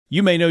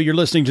You may know you're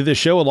listening to this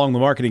show along the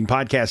Marketing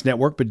Podcast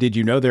Network, but did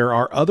you know there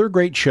are other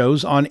great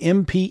shows on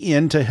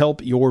MPN to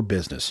help your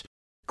business?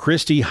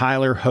 Christy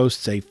Heiler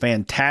hosts a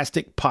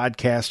fantastic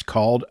podcast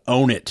called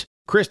Own It.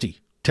 Christy,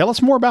 tell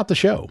us more about the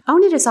show.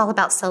 Own It is all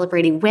about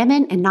celebrating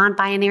women and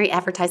non-binary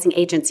advertising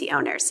agency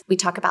owners. We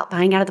talk about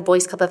buying out of the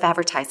Boys Club of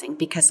Advertising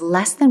because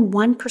less than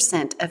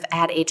 1% of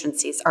ad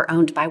agencies are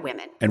owned by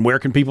women. And where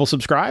can people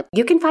subscribe?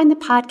 You can find the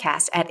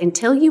podcast at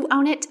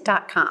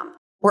untilyouownit.com.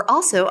 We're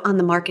also on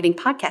the Marketing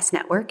Podcast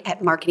Network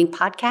at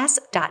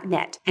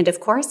marketingpodcast.net. And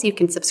of course, you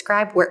can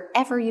subscribe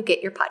wherever you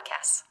get your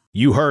podcasts.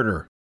 You heard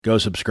her. Go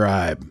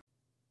subscribe.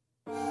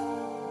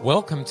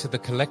 Welcome to the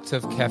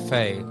Collective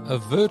Cafe, a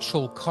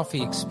virtual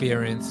coffee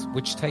experience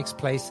which takes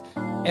place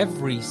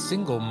every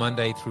single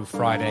Monday through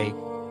Friday,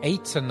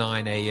 8 to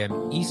 9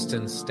 a.m.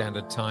 Eastern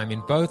Standard Time in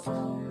both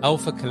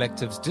Alpha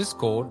Collective's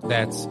Discord,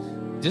 that's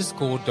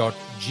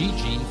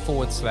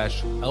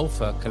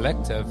discord.gg/Alpha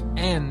Collective,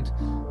 and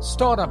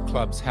Startup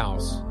Club's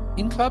house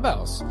in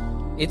Clubhouse.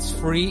 It's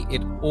free.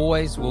 It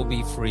always will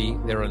be free.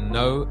 There are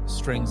no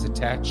strings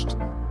attached.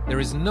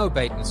 There is no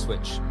bait and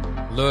switch.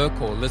 Lurk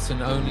or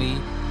listen only,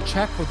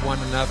 chat with one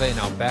another in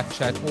our back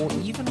chat, or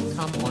even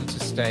come onto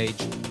stage.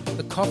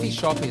 The coffee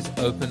shop is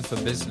open for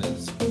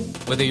business.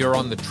 Whether you're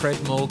on the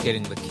treadmill,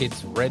 getting the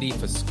kids ready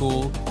for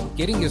school,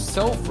 getting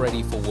yourself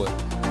ready for work,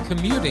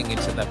 commuting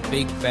into the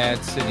big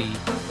bad city,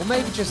 or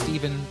maybe just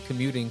even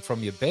commuting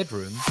from your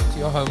bedroom to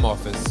your home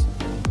office.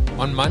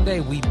 On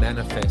Monday, we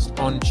manifest.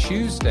 On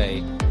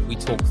Tuesday, we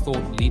talk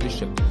thought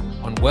leadership.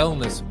 On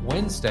Wellness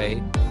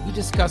Wednesday, we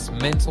discuss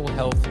mental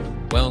health,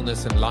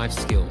 wellness, and life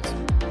skills.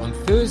 On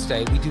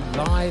Thursday, we do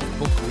live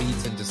book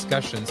reads and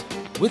discussions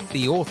with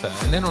the author.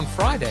 And then on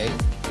Friday,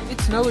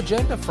 it's No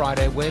Agenda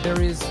Friday, where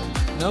there is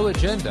no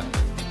agenda.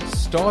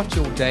 Start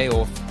your day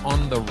off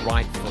on the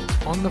right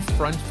foot, on the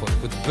front foot,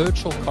 with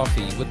virtual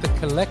coffee, with the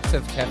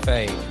Collective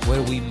Cafe,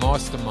 where we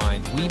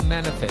mastermind, we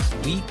manifest,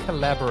 we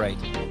collaborate,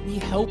 we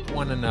help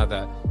one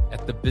another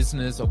at the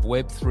business of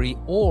Web3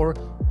 or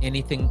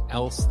anything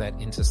else that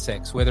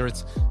intersects, whether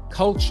it's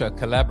culture,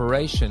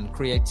 collaboration,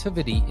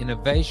 creativity,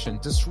 innovation,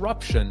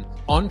 disruption,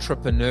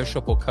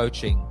 entrepreneurship, or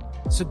coaching.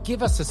 So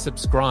give us a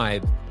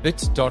subscribe,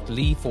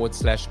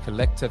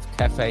 bit.ly/Collective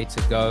Cafe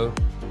to go,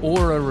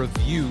 or a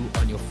review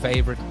on your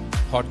favorite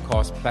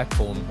podcast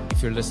platform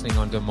if you're listening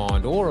on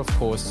demand, or of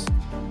course,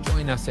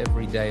 join us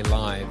every day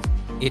live.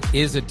 It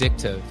is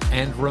addictive,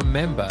 and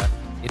remember,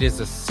 it is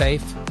a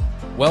safe,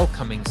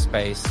 welcoming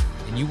space,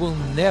 and you will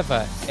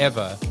never,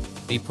 ever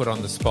be put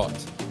on the spot.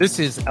 This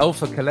is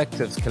Alpha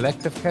Collective's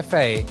Collective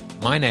Cafe.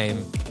 My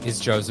name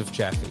is Joseph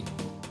Jaffe.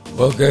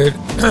 Well, good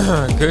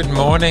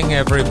morning,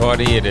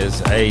 everybody. It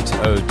is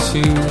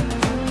 8:02,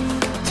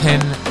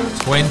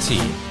 10:20,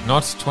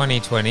 not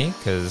 2020,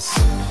 because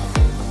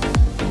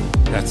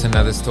that's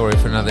another story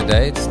for another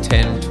day. It's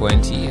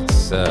 10:20.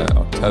 It's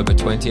October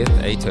 20th,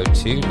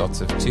 8:02.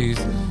 Lots of twos,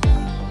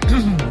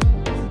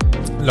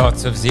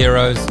 lots of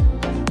zeros.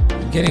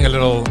 I'm getting a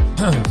little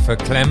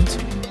verklempt.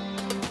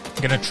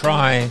 I'm going to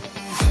try.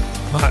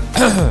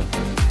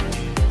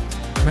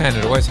 Man,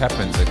 it always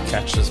happens. It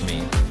catches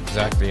me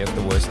exactly at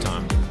the worst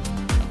time.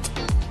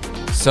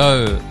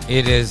 So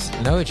it is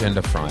No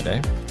Agenda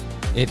Friday.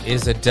 It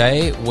is a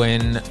day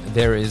when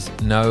there is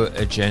no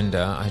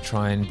agenda.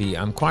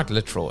 I'm quite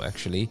literal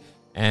actually.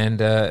 And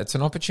it's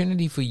an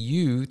opportunity for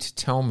you to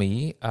tell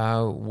me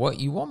what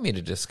you want me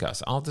to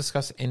discuss. I'll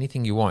discuss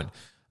anything you want.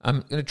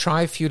 I'm going to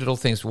try a few little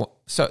things.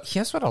 So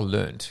here's what I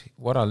learned.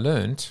 What I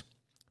learned,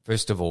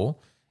 first of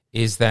all,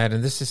 is that,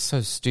 and this is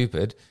so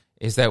stupid,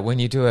 is that when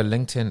you do a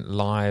LinkedIn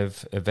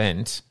Live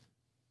event,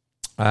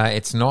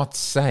 it's not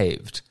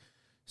saved.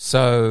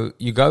 So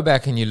you go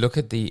back and you look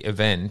at the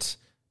event,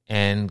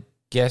 and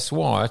guess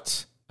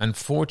what?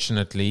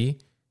 Unfortunately,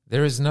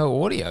 there is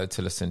no audio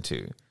to listen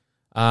to.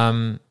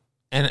 And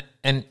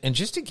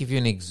just to give you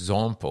an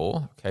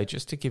example,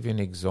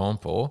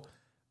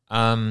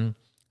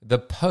 the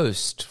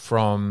post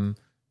from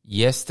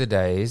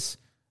yesterday's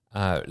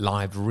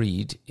live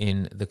read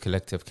in the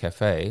Collective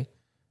Cafe,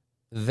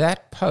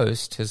 that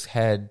post has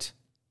had,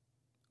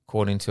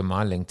 according to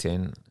my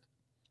LinkedIn,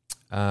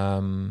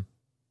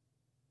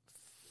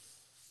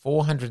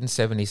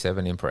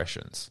 477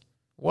 impressions.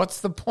 What's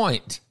the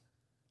point?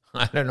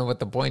 I don't know what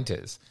the point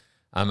is.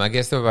 I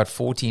guess there were about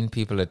 14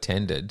 people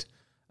attended,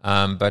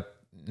 but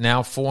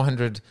now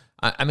 400.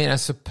 I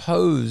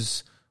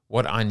suppose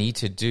what I need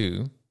to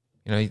do,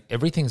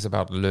 everything's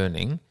about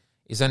learning,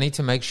 is I need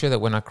to make sure that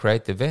when I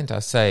create the event, I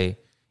say,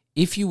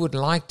 if you would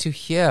like to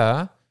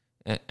hear,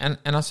 and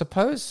I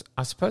suppose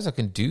I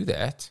can do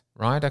that,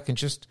 right? I can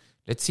just,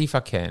 let's see if I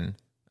can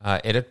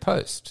edit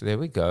post. There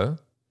we go.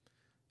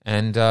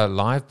 And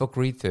live book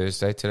read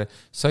Thursday today.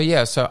 So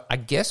I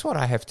guess what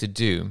I have to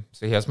do,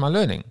 so here's my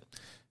learning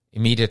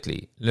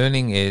immediately.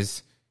 Learning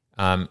is,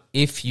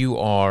 if you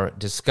are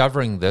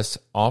discovering this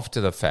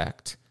after the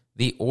fact,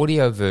 the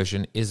audio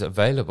version is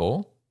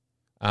available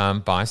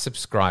by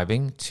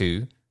subscribing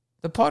to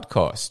the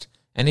podcast.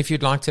 And if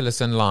you'd like to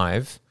listen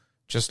live,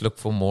 just look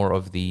for more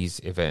of these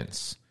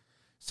events.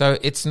 So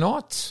it's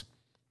not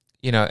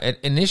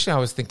Initially I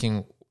was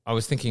thinking,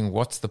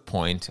 what's the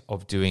point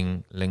of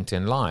doing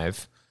LinkedIn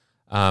Live,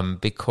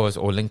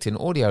 or LinkedIn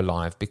Audio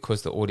Live,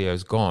 because the audio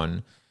is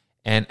gone,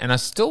 and I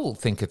still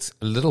think it's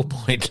a little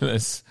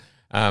pointless.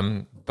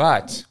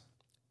 But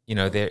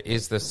there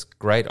is this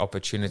great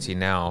opportunity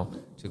now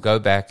to go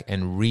back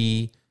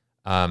and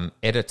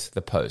edit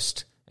the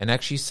post and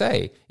actually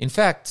say, in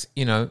fact,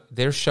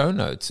 there's show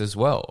notes as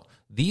well.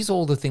 These are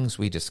all the things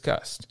we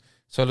discussed.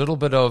 So a little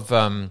bit of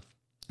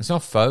it's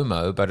not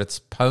FOMO, but it's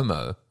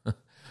POMO,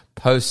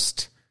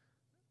 post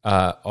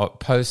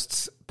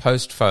FOMO.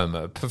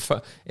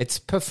 It's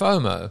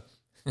Pfomo.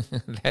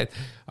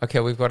 Okay,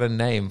 we've got a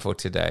name for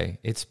today.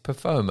 It's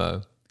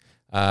Pfomo.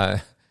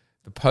 The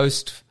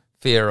post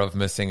fear of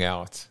missing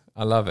out.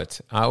 I love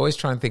it. I always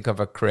try and think of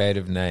a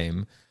creative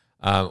name,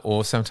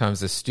 or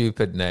sometimes a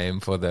stupid name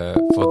for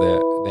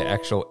the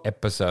actual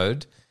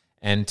episode.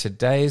 And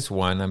today's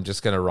one I'm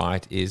just going to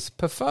write is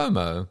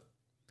Pfomo,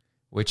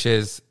 which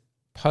is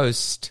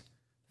post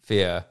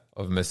fear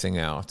of missing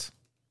out,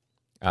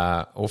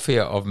 or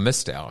fear of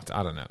missed out.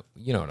 I don't know.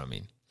 You know what I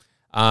mean.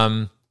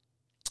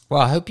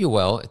 Well, I hope you're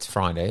well. It's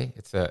Friday.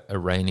 It's a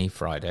rainy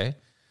Friday.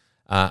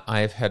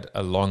 I've had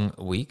a long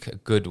week, a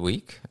good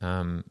week,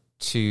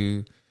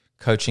 2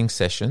 coaching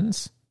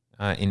sessions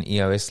in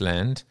EOS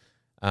land,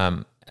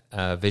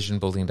 Vision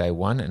Building Day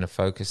 1 and a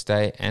Focus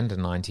Day and a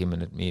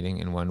 90-minute meeting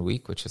in 1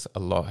 week, which is a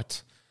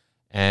lot.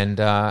 And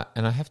I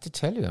have to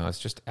tell you, I was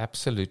just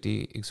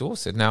absolutely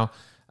exhausted. Now,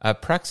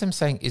 Praxim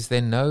saying, is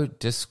there no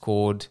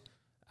Discord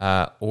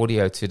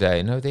audio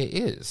today? No, there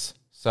is.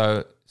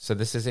 So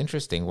this is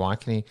interesting. Why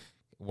can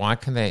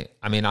they?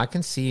 I mean, I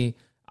can see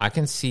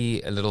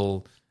a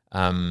little.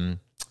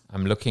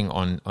 I'm looking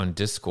on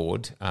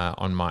Discord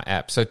on my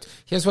app. So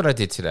here's what I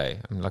did today.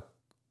 I'm like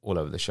all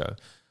over the show.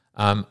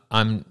 I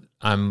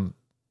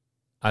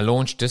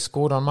launched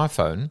Discord on my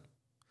phone.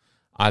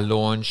 I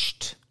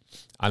launched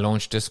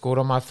Discord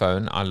on my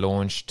phone. I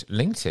launched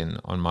LinkedIn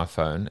on my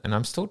phone, and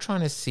I'm still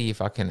trying to see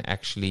if I can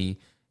actually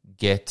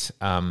get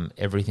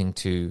everything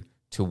to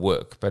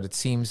work. But it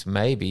seems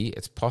maybe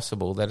it's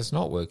possible that it's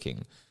not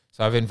working.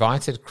 So I've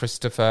invited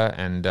Christopher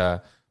and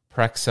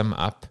Praxim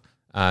up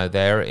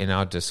there in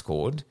our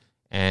Discord,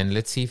 and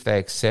let's see if they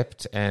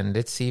accept, and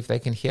let's see if they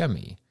can hear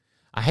me.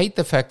 I hate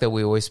the fact that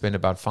we always spend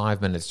about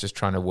 5 minutes just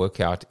trying to work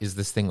out, is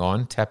this thing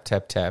on? Tap,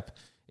 tap, tap.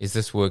 Is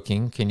this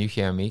working? Can you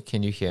hear me?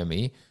 Can you hear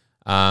me?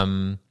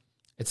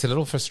 It's a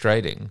little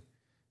frustrating.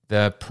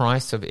 The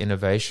price of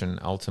innovation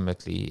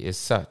ultimately is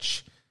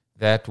such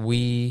that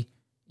we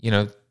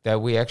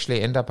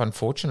actually end up,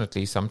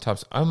 unfortunately,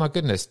 sometimes, oh my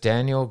goodness,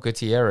 Daniel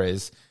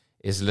Gutierrez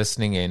is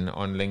listening in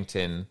on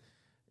LinkedIn.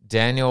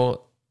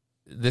 Daniel,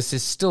 this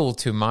is still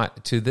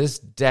to this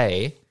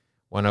day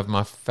one of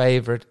my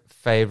favorite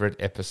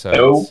episodes.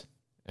 Hello.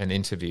 And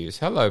interviews.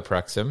 Hello,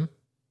 Praxim.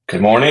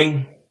 Good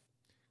morning.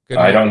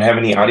 I don't have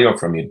any audio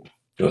from you,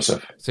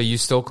 Joseph. So you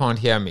still can't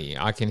hear me.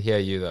 I can hear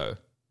you though.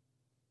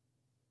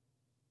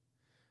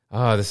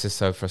 Oh, this is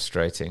so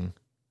frustrating.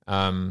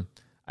 I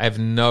have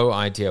no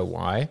idea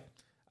why.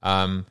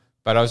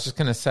 But I was just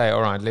going to say,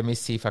 all right, let me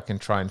see if I can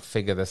try and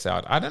figure this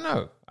out. I don't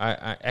know.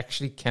 I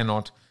actually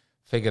cannot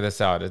figure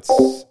this out. It's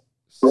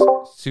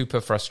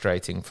super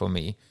frustrating for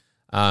me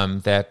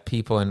that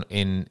people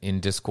in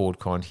Discord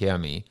can't hear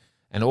me.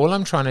 And all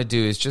I'm trying to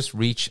do is just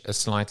reach a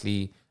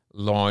slightly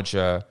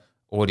larger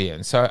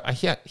audience. So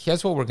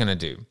here's what we're going to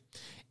do.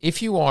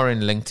 If you are in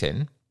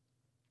LinkedIn,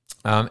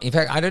 in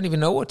fact, I don't even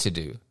know what to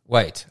do.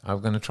 Wait, I'm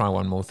going to try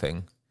one more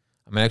thing.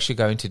 I'm actually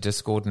going to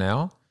Discord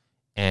now,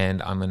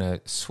 and I'm going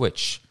to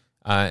switch.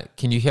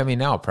 Can you hear me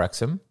now,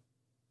 Praxim?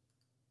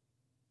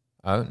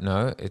 Oh,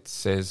 no, it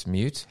says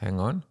mute. Hang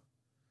on.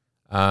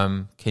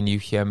 Can you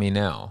hear me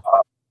now?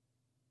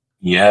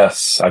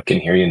 Yes, I can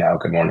hear you now.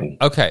 Good morning.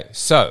 Okay,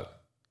 so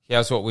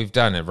here's what we've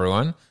done,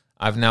 everyone.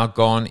 I've now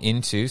gone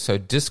so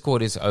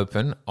Discord is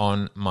open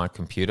on my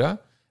computer.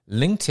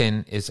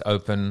 LinkedIn is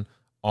open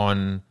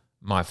on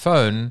my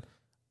phone.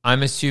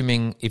 I'm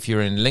assuming if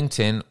you're in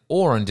LinkedIn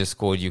or on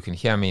Discord, you can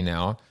hear me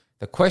now.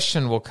 The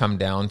question will come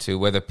down to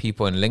whether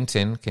people in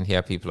LinkedIn can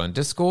hear people on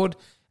Discord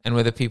and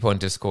whether people on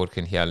Discord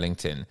can hear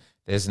LinkedIn.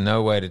 There's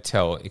no way to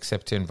tell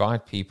except to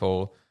invite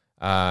people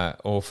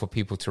or for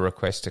people to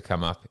request to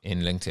come up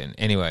in LinkedIn.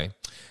 Anyway,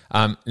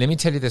 let me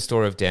tell you the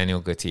story of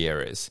Daniel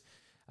Gutierrez.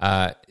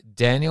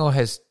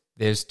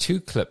 There's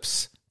 2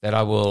 clips that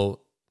I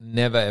will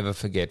never, ever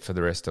forget for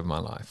the rest of my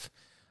life.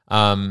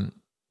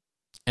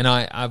 And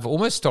I've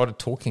almost started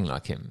talking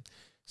like him.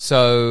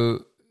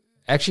 So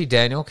actually,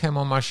 Daniel came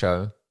on my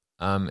show.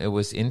 It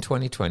was in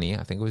 2020.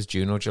 I think it was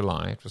June or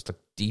July. It was like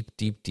deep,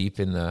 deep, deep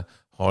in the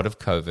heart of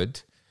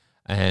COVID.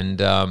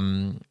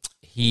 And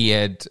he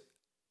had,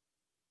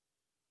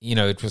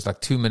 it was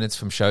like 2 minutes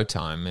from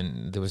showtime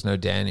and there was no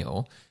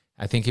Daniel.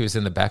 I think he was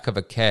in the back of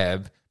a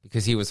cab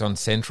because he was on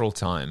Central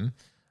Time.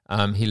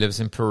 He lives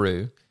in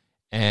Peru.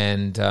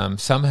 And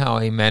somehow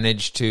he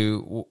managed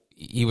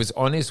he was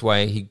on his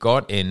way. He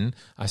got in.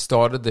 I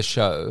started the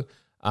show.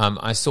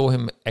 I saw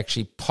him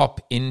actually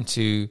pop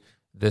into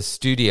the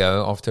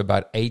studio after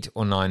about 8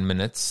 or 9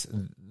 minutes.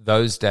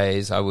 those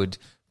days, I would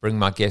bring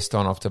my guest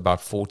on after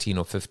about 14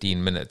 or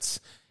 15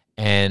 minutes,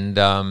 and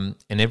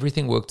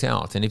everything worked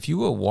out. And if you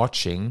were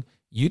watching,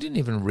 you didn't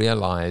even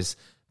realize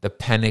the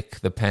panic,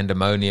 the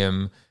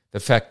pandemonium, the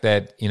fact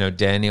that,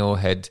 Daniel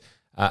had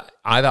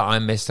either I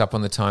messed up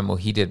on the time or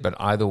he did, but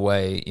either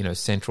way,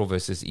 Central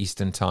versus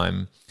Eastern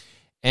time.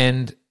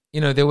 And,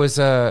 there was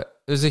a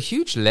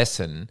huge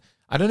lesson.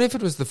 I don't know if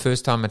it was the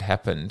first time it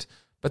happened,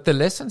 but the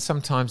lesson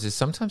sometimes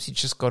you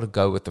just got to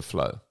go with the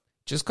flow.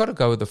 Just got to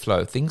go with the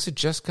flow. Things are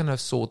just going to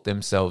sort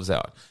themselves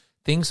out.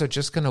 Things are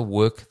just going to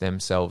work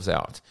themselves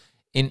out.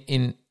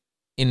 In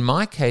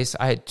my case,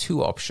 I had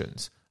two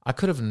options. I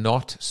could have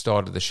not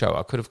started the show.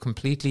 I could have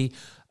completely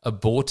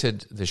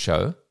aborted the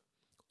show,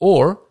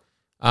 or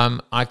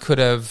I could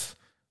have,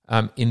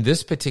 in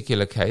this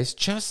particular case,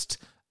 just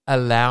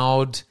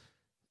allowed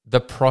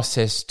the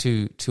process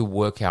to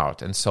work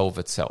out and solve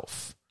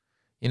itself.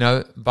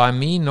 By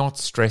me not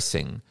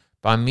stressing,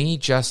 by me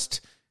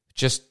just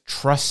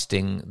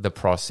trusting the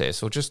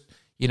process, or just,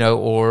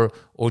 or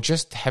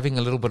just having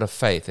a little bit of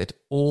faith, it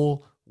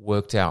all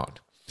worked out.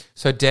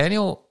 So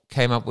Daniel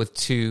came up with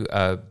two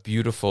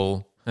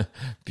beautiful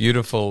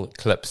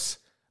clips,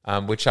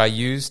 which I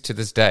use to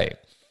this day.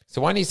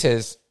 So one, he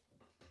says,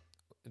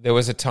 there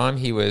was a time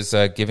he was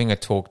giving a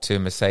talk to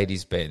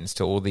Mercedes-Benz,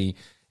 to all the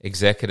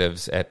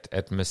executives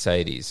at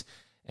Mercedes.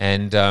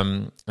 And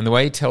the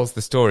way he tells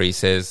the story, he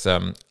says,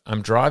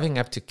 I'm driving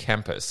up to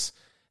campus,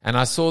 and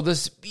I saw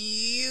this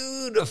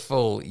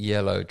beautiful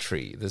yellow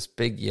tree, this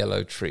big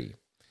yellow tree.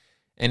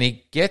 And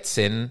he gets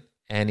in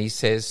and he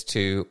says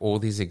to all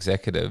these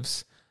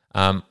executives,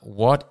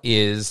 what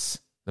is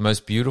the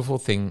most beautiful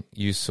thing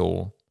you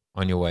saw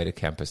on your way to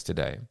campus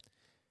today?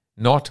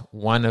 Not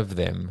one of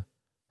them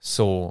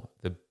saw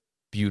the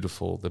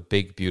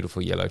big,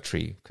 beautiful yellow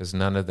tree, because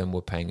none of them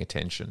were paying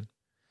attention.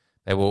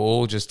 They were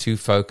all just too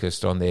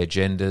focused on their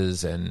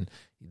agendas and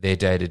their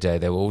day-to-day.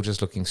 They were all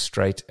just looking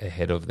straight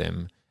ahead of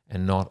them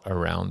and not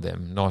around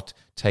them, not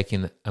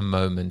taking a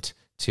moment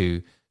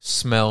to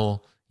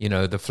smell,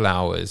 the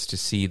flowers, to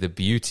see the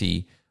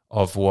beauty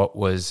of what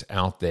was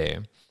out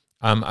there.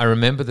 I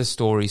remember the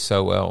story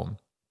so well.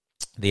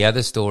 The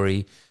other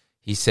story,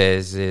 he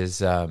says,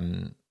 is, I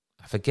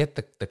forget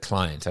the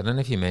client. I don't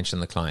know if you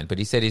mentioned the client, but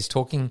he said he's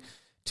talking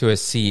to a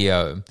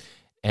CEO,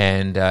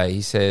 and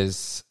he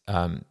says,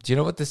 do you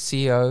know what the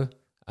CEO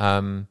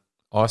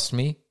asked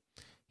me?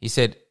 He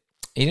said,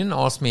 he didn't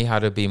ask me how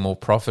to be more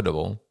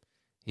profitable.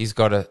 He's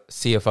got a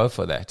CFO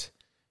for that.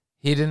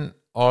 He didn't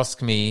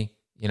ask me,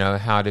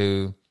 how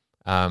to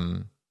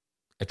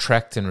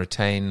attract and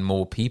retain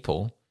more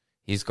people.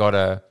 He's got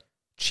a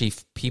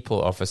chief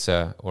people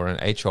officer or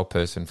an HR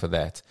person for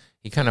that.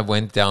 He kind of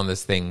went down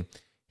this thing.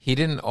 He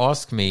didn't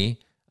ask me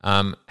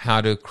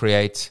how to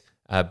create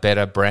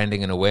better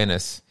branding and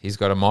awareness. He's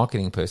got a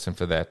marketing person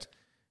for that.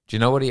 Do you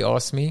know what he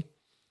asked me?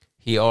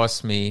 He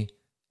asked me,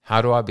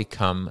 how do I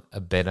become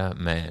a better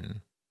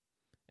man?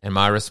 And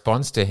my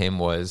response to him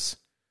was,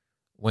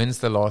 when's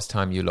the last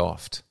time you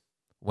laughed?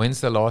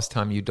 When's the last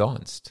time you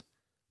danced?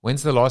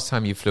 When's the last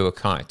time you flew a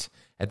kite?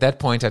 At that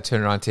point, I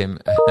turned around to him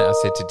and I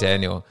said to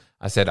Daniel,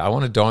 I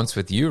want to dance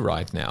with you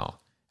right now.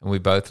 And we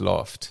both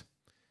laughed.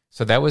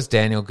 So that was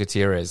Daniel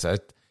Gutierrez.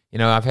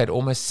 I've had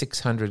almost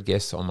 600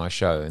 guests on my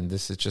show, and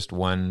this is just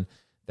one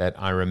that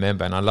I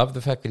remember. And I love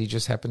the fact that he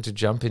just happened to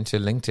jump into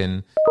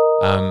LinkedIn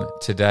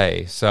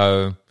today.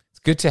 So it's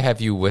good to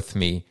have you with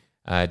me,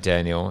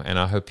 Daniel, and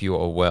I hope you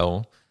are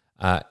well.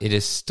 It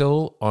is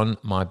still on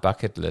my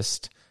bucket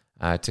list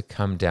to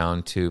come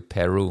down to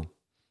Peru.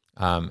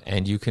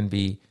 And you can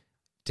be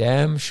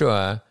damn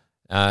sure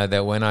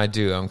that when I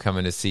do, I'm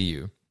coming to see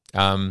you.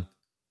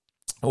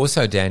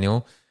 Also,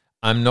 Daniel,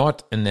 I'm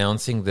not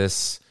announcing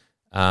this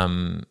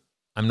at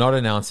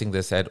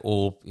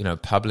all,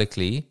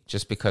 publicly,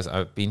 just because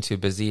I've been too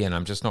busy and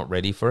I'm just not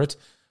ready for it.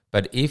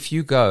 But if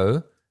you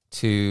go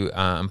to,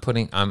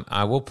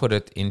 I will put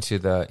it into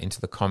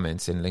the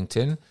comments in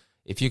LinkedIn.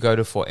 If you go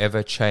to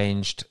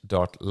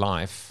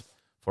foreverchanged.life,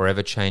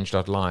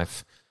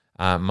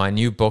 my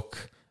new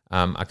book,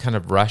 I kind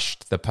of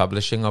rushed the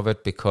publishing of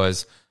it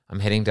because I'm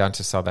heading down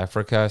to South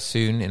Africa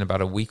soon in about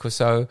a week or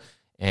so,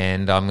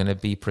 and I'm going to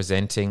be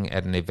presenting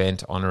at an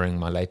event honoring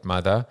my late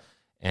mother.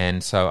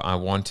 And so I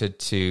wanted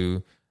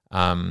this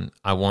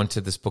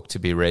book to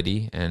be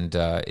ready, and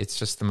it's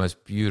just the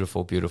most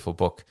beautiful, beautiful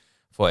book.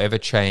 Forever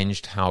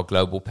Changed: How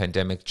Global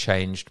Pandemic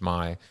Changed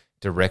My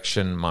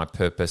Direction, My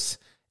Purpose,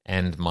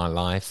 and My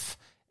Life.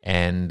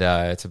 And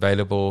it's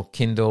available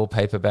Kindle,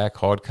 paperback,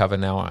 hardcover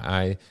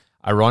now.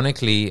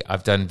 Ironically,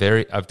 I've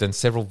done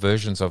several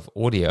versions of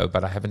audio,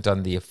 but I haven't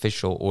done the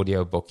official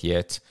audio book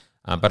yet.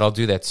 But I'll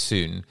do that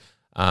soon.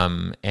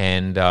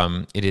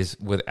 It is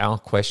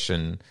without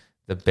question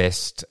the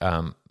best,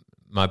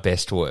 my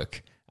best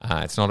work.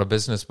 It's not a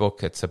business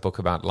book. It's a book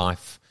about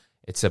life.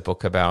 It's a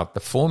book about the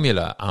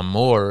formula,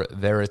 amor,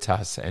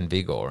 veritas, and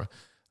vigor.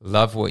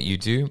 Love what you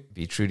do,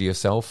 be true to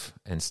yourself,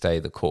 and stay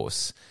the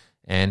course.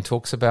 And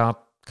talks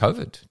about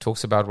COVID,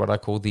 talks about what I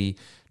call the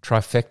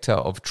trifecta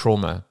of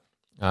trauma,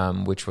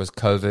 which was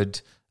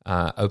COVID,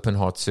 open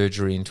heart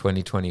surgery in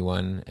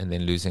 2021, and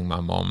then losing my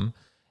mom.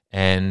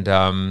 And,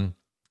 and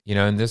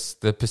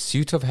the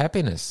pursuit of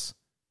happiness,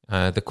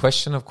 the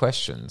question of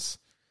questions,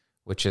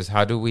 which is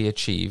how do we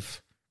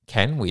achieve,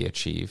 can we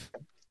achieve,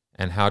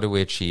 and how do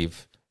we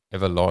achieve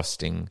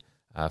everlasting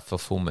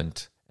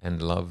fulfillment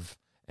and love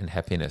and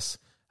happiness.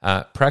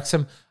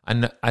 Praxim,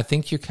 I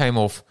think you came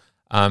off,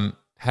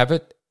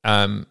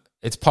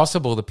 it's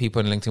possible that people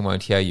in LinkedIn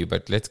won't hear you,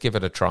 but let's give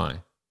it a try.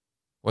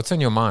 What's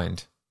on your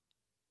mind?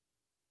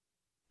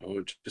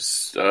 Oh,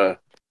 just I'm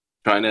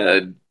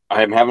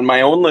having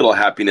my own little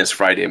happiness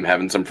Friday. I'm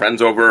having some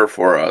friends over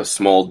for a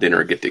small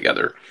dinner get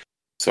together.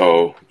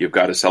 So you've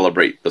got to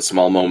celebrate the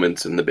small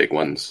moments and the big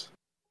ones.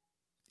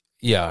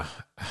 Yeah,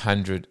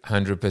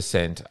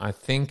 100%. I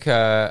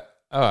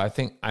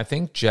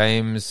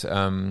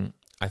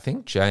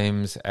think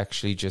James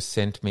actually just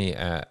sent me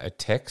a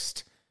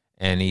text,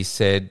 and he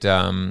said,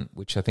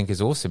 which I think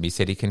is awesome. He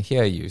said he can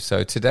hear you.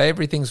 So today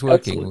everything's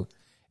working. Excellent.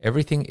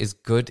 Everything is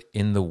good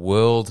in the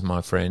world,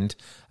 my friend.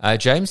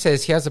 James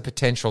says, here's a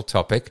potential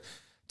topic.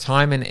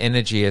 Time and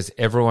energy as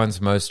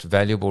everyone's most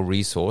valuable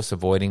resource,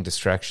 avoiding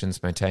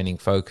distractions, maintaining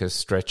focus,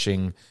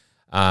 stretching.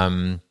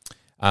 I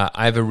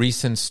have a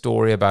recent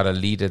story about a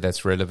leader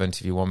that's relevant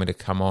if you want me to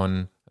come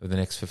on over the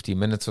next 50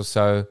 minutes or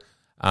so.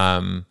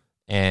 But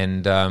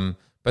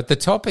the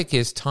topic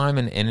is time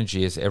and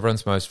energy as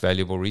everyone's most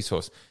valuable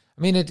resource.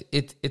 I mean,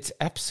 it's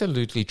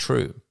absolutely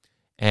true.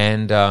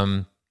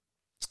 And,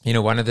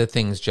 one of the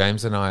things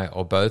James and I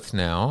are both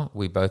now,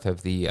 we both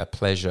have the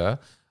pleasure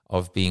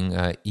of being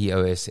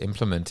EOS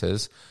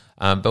implementers.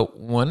 But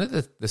one of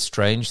the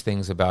strange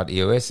things about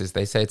EOS is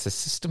they say it's a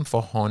system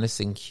for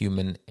harnessing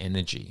human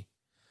energy.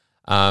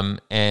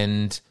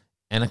 And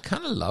I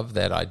kind of love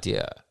that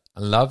idea. I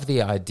love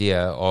the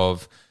idea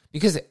of,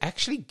 because it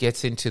actually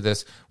gets into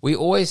this.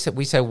 We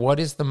say, what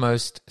is the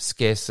most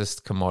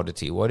scarcest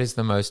commodity? What is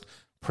the most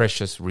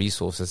precious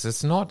resources?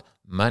 It's not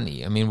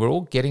money. I mean, we're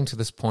all getting to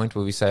this point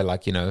where we say,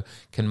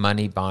 can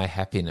money buy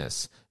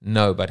happiness?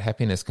 No, but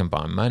happiness can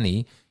buy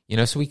money.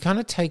 So we kind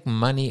of take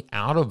money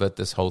out of it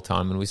this whole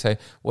time, and we say,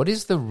 what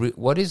is the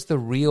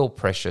real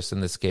precious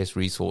and the scarce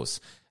resource?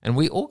 And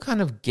we all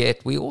kind of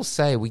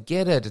we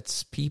get it.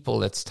 It's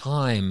people, it's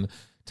time.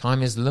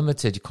 Time is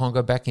limited. You can't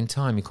go back in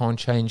time. You can't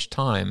change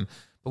time.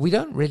 But we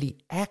don't really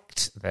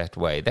act that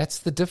way. That's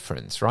the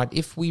difference, right?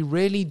 If we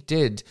really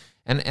did,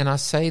 and I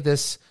say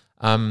this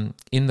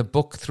in the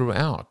book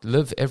throughout,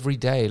 live every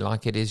day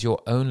like it is your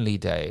only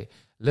day.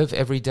 Live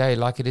every day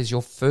like it is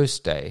your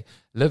first day.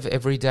 Live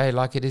every day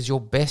like it is your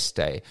best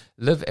day.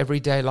 Live every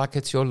day like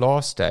it's your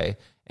last day.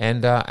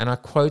 And I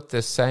quote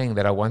this saying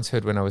that I once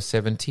heard when I was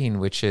 17,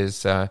 which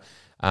is, you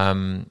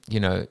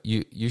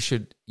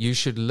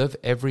should live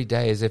every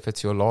day as if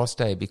it's your last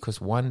day,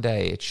 because one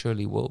day it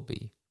surely will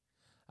be.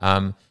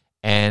 And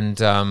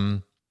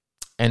so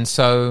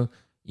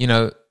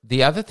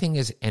the other thing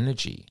is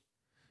energy.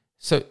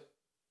 So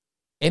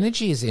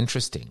energy is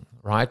interesting,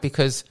 right?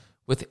 Because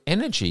with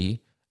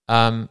energy,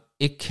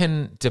 it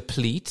can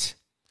deplete,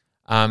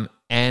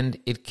 and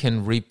it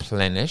can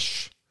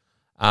replenish,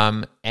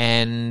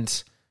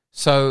 and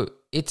so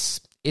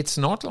it's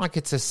not like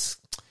it's a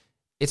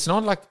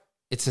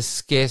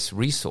scarce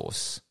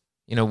resource,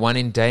 one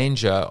in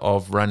danger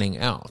of running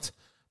out,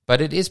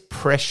 but it is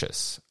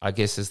precious, I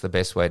guess is the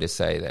best way to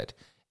say that.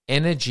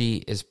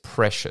 Energy is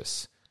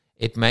precious.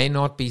 It may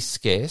not be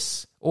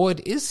scarce, or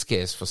it is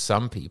scarce for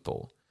some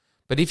people,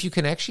 but if you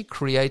can actually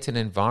create an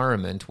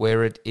environment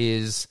where it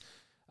is,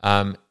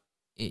 we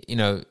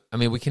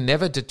can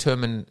never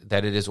determine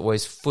that it is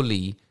always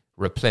fully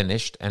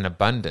replenished and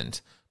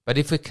abundant, but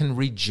if it can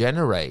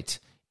regenerate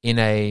in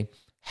a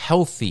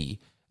healthy,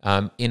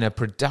 in a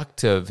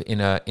productive,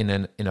 in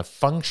a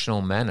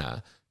functional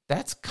manner,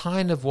 that's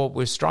kind of what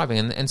we're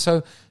striving. And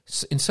so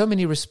in so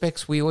many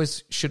respects, we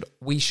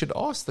should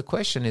ask the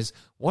question is,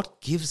 what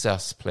gives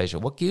us pleasure?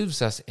 What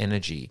gives us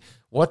energy?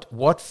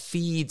 What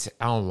feeds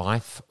our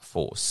life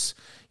force?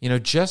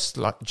 Just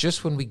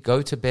when we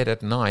go to bed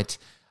at night,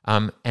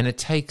 and it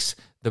takes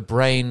the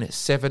brain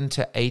 7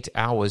 to 8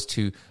 hours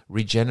to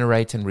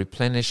regenerate and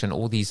replenish, and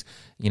all these,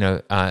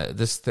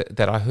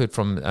 that I heard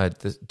from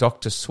the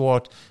Dr.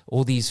 Swart,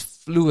 all these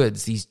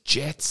fluids, these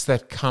jets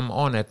that come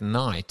on at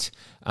night.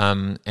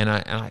 And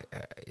I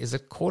is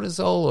it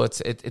cortisol, or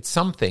it's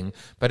something,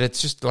 but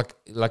it's just like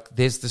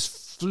there's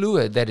this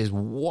fluid that is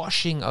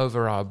washing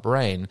over our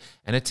brain,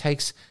 and it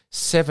takes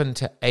 7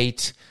 to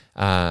 8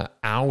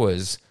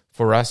 hours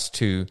for us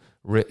for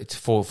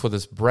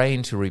this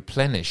brain to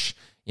replenish,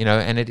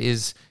 and it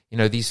is,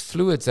 these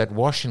fluids that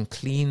wash and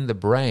clean the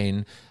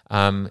brain,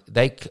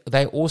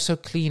 they also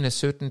clean a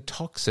certain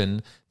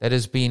toxin that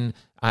has been,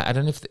 I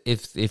don't know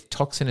if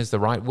toxin is the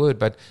right word,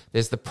 but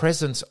there's the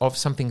presence of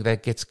something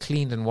that gets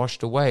cleaned and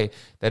washed away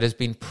that has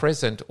been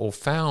present or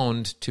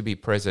found to be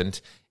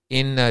present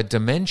in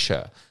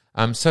dementia.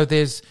 So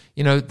there's,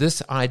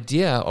 this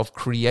idea of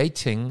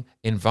creating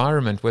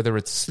environment, whether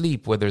it's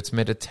sleep, whether it's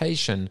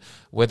meditation,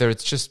 whether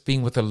it's just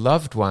being with a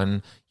loved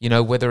one,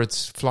 whether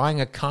it's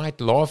flying a kite,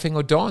 laughing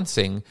or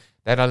dancing,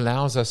 that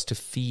allows us to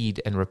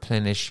feed and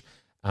replenish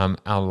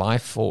our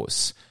life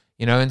force.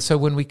 And so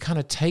when we kind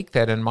of take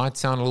that, and might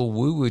sound a little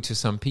woo-woo to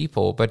some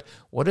people, but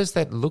what does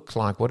that look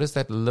like? What does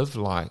that live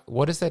like?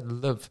 What does that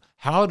live?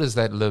 How does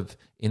that live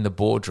in the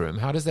boardroom?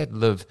 How does that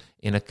live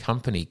in a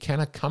company?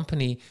 Can a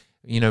company,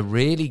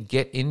 really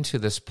get into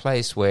this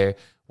place where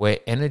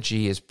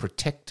energy is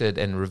protected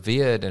and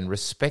revered and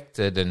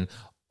respected and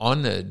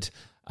honored,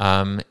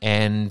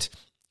 and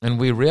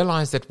we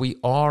realize that we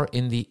are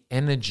in the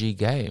energy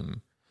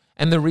game.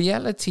 And the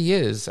reality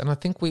is, and I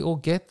think we all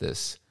get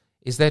this,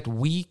 is that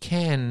we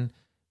can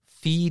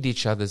feed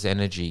each other's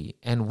energy,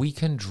 and we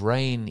can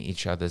drain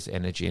each other's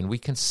energy, and we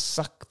can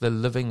suck the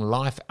living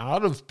life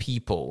out of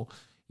people,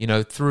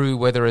 through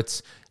whether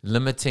it's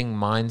limiting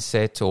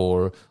mindset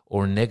or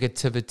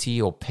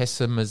negativity or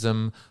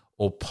pessimism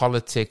or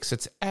politics.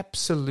 It's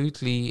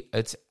absolutely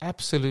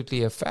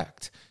a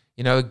fact.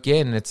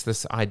 Again, it's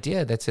this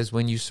idea that says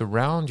when you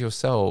surround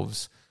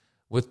yourselves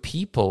with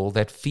people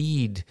that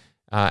feed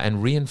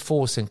and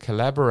reinforce and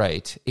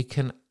collaborate, it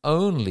can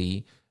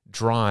only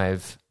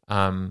drive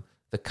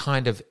the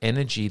kind of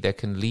energy that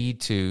can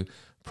lead to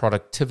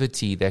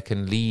productivity, that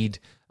can lead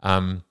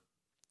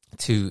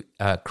to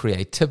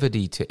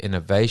creativity, to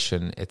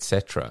innovation,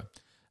 etc.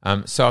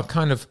 So I'll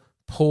kind of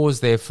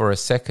pause there for a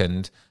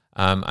second.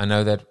 I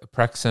know that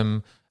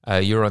Praxim,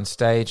 you're on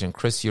stage, and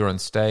Chris, you're on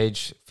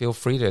stage. Feel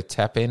free to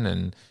tap in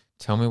and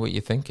tell me what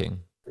you're thinking.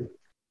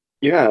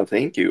 Yeah,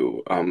 thank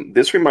you.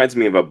 This reminds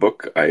me of a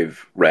book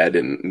I've read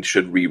and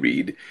should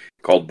reread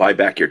called Buy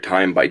Back Your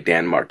Time by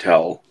Dan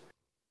Martell.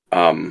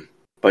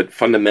 But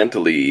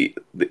fundamentally,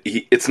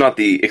 it's not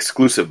the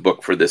exclusive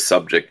book for this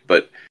subject,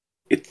 but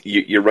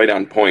you're right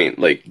on point.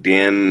 Like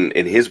Dan,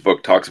 in his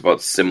book, talks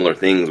about similar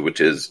things,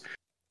 which is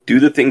do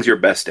the things you're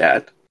best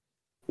at.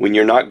 When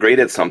you're not great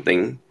at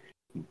something,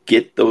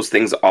 get those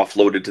things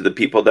offloaded to the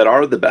people that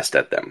are the best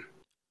at them.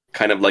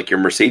 Kind of like your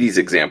Mercedes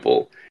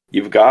example.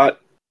 You've got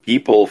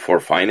people for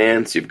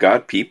finance, you've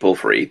got people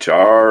for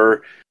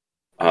HR.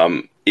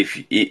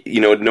 If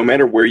no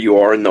matter where you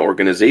are in the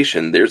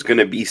organization, there's going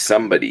to be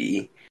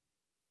somebody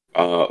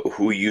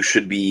who you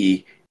should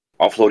be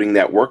offloading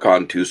that work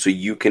onto, so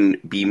you can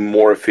be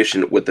more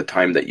efficient with the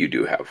time that you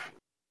do have.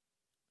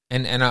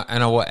 And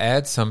I will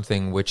add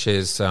something, which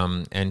is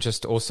and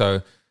just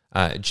also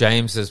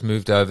James has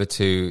moved over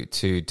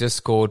to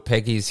Discord.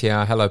 Peggy's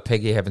here. Hello,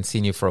 Peggy. Haven't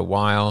seen you for a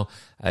while.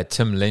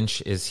 Tim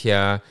Lynch is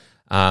here.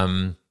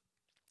 I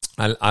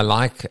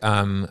like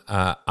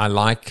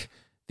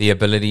the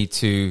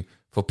ability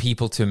for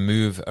people to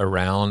move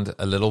around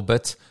a little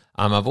bit.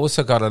 I've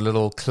also got a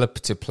little clip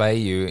to play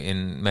you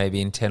in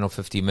maybe in 10 or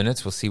 15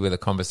 minutes. We'll see where the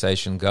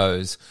conversation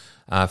goes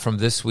from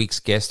this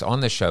week's guest on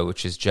the show,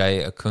 which is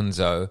Jay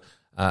Akunzo.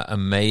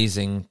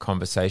 Amazing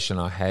conversation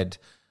I had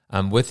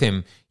with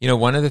him.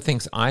 One of the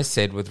things I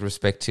said with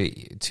respect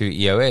to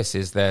EOS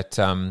is that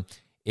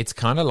it's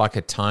kind of like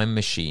a time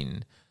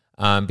machine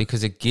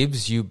because it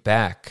gives you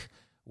back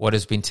what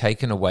has been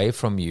taken away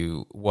from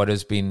you, what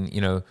has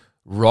been,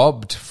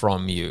 robbed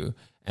from you,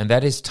 and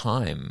that is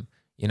time,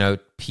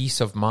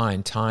 peace of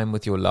mind, time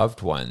with your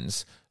loved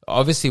ones.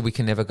 Obviously, we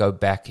can never go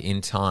back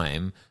in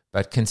time,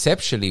 but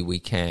conceptually we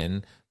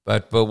can.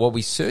 But what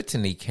we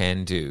certainly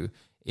can do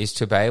is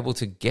to be able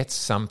to get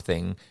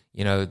something,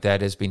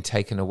 that has been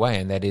taken away,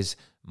 and that is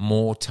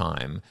more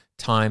time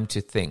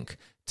to think,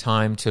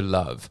 time to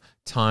love,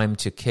 time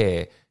to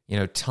care,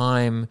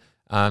 time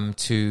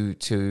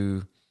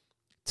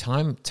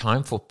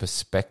time for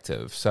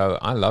perspective. So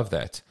I love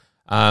that.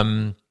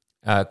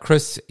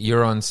 Chris,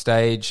 you're on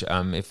stage.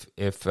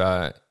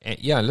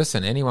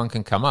 Listen, anyone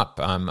can come up.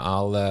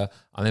 I'll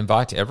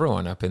invite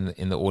everyone up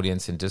in the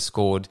audience in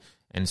Discord,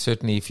 and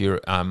certainly if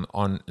you're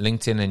on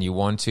LinkedIn and you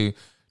want to,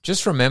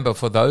 just remember,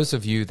 for those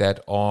of you that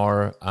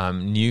are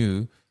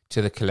new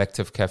to the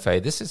Collective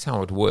Cafe, this is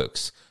how it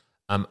works.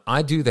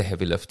 I do the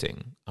heavy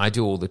lifting. I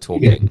do all the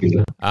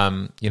talking.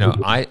 I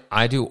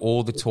do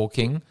all the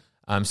talking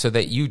so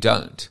that you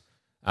don't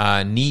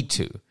need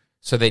to,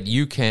 so that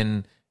you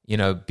can,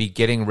 be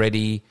getting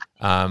ready,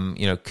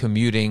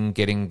 commuting,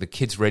 getting the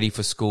kids ready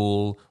for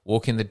school,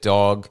 walking the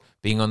dog,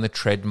 being on the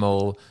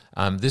treadmill.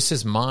 This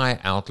is my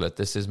outlet.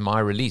 This is my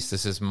release.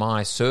 This is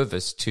my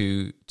service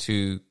to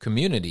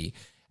community.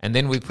 And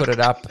then we put it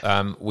up.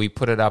 We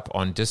put it up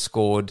on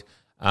Discord.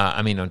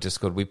 On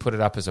Discord. We put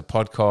it up as a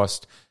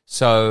podcast.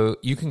 So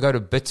you can go to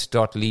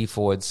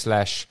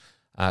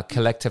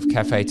bit.ly/Collective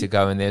Cafe to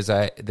go, and there's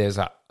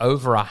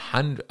over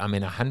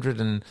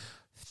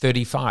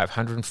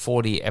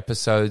 140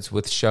 episodes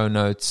with show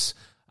notes,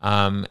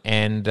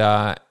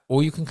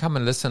 or you can come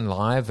and listen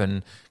live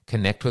and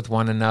connect with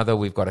one another.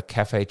 We've got a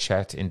cafe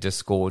chat in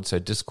Discord, so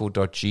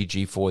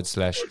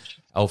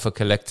discord.gg/Alpha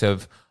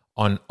Collective.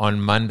 On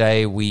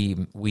Monday,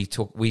 we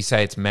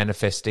say it's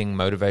Manifesting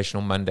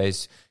Motivational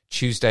Mondays.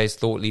 Tuesdays,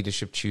 Thought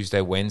Leadership Tuesday.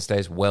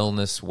 Wednesdays,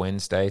 Wellness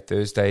Wednesday.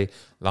 Thursday,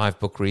 Live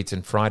Book Reads.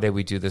 And Friday,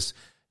 we do this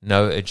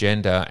No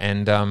Agenda.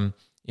 And, I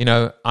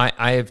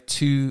have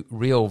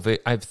I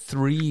have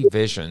 3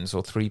 visions,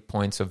 or 3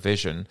 points of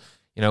vision.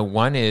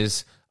 One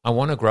is I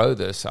want to grow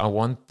this. I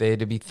want there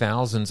to be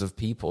thousands of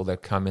people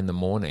that come in the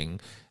morning,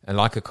 and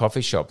like a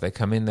coffee shop, they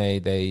come in,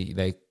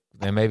 they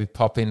maybe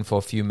pop in for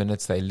a few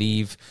minutes, they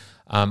leave.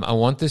 I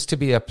want this to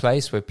be a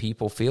place where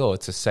people feel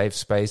it's a safe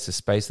space, a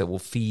space that will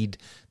feed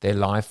their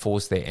life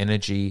force, their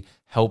energy,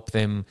 help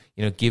them,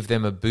 give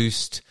them a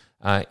boost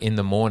in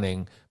the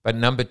morning. But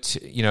number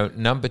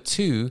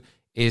two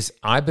is,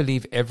 I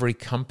believe every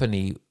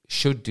company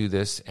should do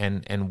this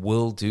and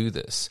will do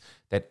this.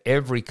 That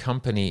every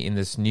company in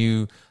this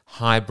new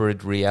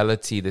hybrid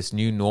reality, this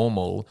new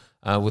normal,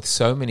 with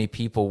so many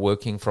people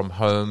working from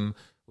home,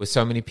 with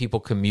so many people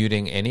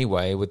commuting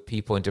anyway, with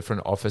people in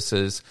different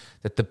offices,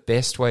 that the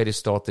best way to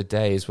start the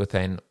day is with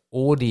an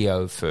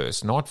audio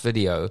first, not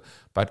video,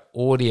 but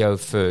audio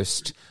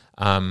first,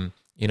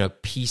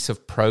 piece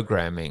of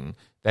programming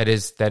that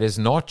is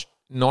not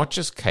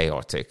just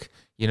chaotic,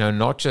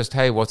 not just,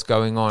 hey, what's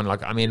going on?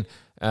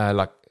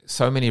 Like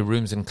so many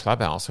rooms in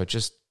Clubhouse are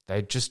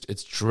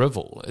it's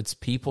drivel. It's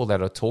people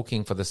that are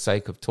talking for the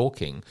sake of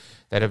talking,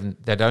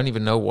 that don't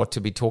even know what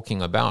to be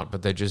talking about,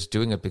 but they're just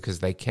doing it because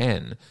they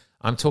can.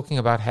 I'm talking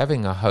about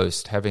having a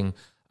host, having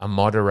a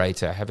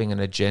moderator, having an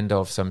agenda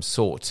of some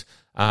sort.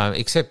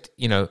 Except,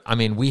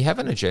 we have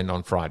an agenda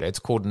on Friday. It's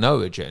called No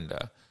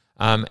Agenda.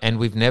 And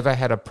we've never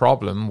had a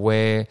problem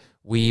where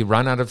we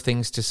run out of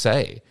things to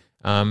say,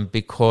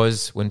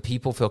 because when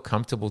people feel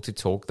comfortable to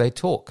talk, they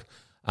talk.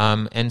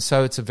 And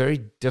so it's a very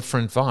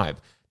different vibe.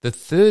 The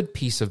third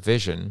piece of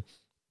vision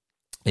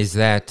is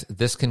that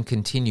this can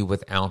continue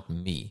without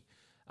me.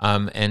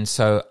 And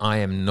so I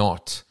am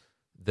not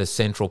the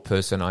central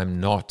person. I'm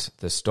not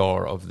the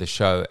star of the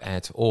show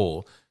at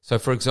all. So,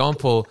 for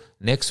example,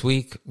 next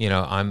week,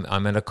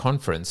 I'm at a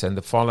conference, and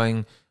the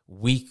following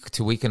week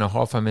to week and a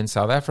half, I'm in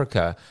South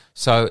Africa.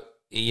 So,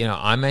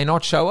 I may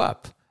not show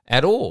up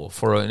at all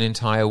for an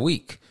entire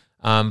week.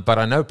 But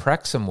I know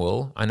Praxim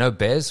will. I know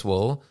Bez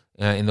will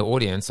in the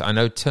audience. I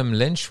know Tim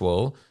Lynch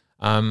will.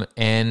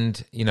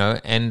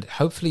 And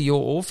hopefully you'll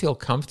all feel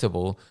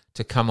comfortable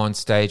to come on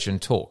stage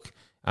and talk.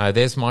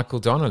 There's Michael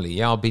Donnelly.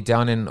 Yeah, I'll be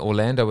down in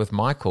Orlando with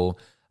Michael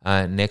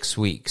next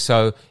week.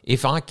 So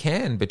if I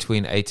can,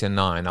 between 8 and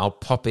 9, I'll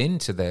pop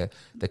into the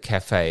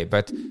cafe.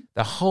 But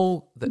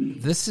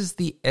this is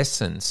the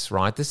essence,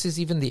 right? This is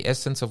even the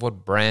essence of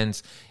what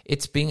brands,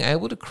 it's being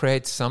able to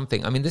create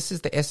something. I mean, this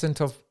is the essence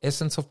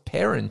of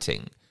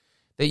parenting,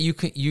 that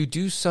you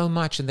do so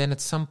much, and then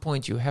at some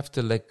point you have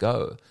to let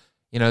go.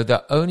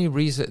 The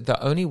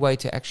only way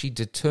to actually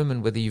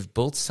determine whether you've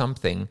built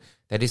something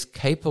that is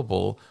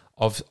capable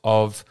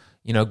of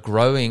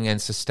growing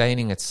and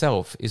sustaining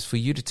itself is for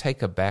you to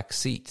take a back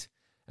seat.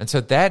 And so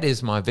that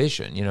is my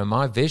vision.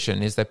 My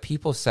vision is that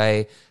people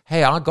say,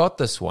 hey, I got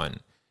this one.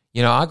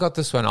 I got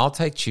this one. I'll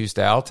take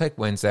Tuesday. I'll take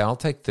Wednesday. I'll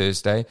take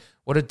Thursday.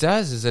 What it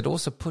does is it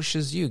also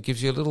pushes you,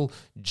 gives you a little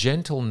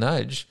gentle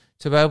nudge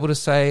to be able to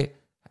say,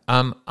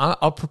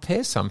 I'll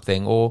prepare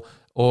something, or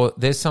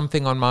there's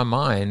something on my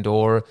mind,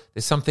 or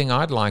there's something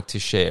I'd like to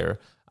share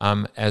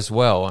as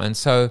well. And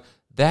so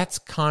that's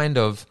kind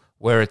of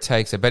where it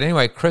takes it. But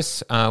anyway,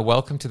 Chris,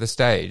 welcome to the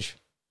stage.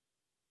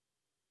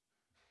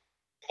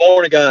 Good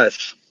morning,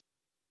 guys.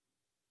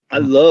 I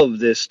love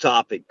this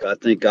topic. I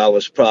think I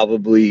was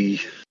probably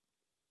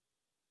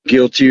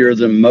guiltier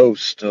than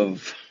most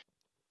of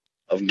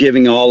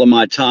giving all of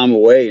my time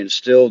away and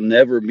still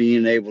never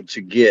being able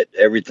to get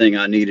everything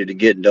I needed to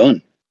get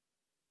done.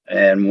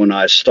 And when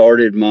I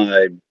started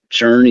my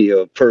journey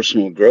of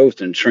personal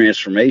growth and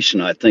transformation,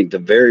 I think the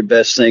very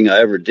best thing I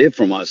ever did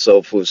for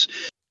myself was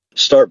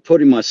start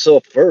putting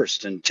myself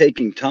first and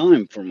taking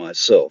time for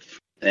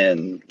myself.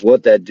 And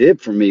what that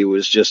did for me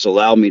was just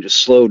allow me to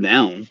slow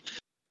down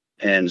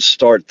and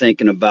start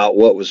thinking about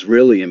what was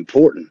really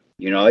important.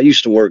 I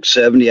used to work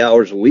 70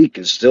 hours a week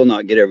and still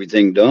not get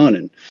everything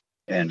done,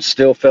 and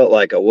still felt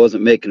like I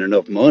wasn't making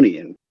enough money,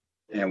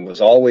 and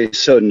was always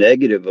so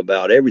negative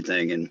about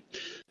everything.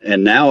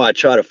 And now I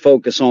try to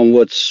focus on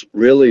what's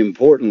really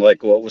important,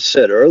 like what was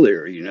said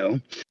earlier.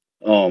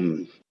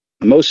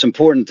 The most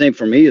important thing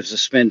for me is to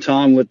spend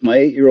time with my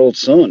 8-year-old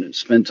son and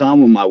spend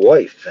time with my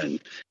wife.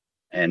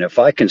 And if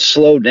I can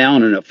slow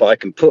down, and if I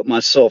can put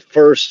myself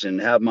first and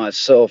have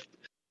myself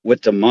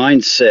with the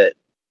mindset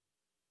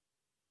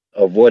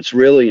of what's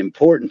really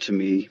important to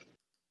me,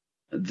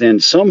 then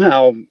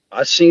somehow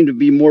I seem to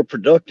be more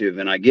productive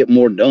and I get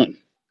more done.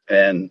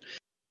 And,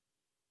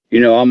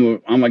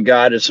 I'm a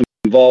guy that's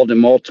involved in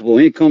multiple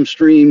income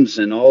streams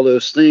and all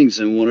those things.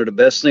 And one of the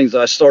best things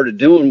I started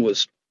doing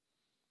was,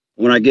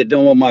 when I get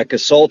done with my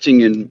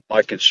consulting and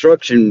my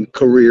construction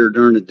career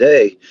during the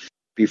day,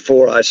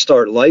 before I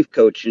start life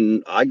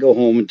coaching, I go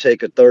home and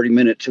take a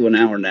 30-minute to an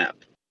hour nap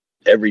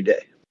every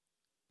day.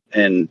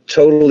 And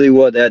totally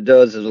what that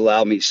does is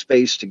allow me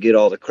space to get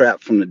all the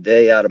crap from the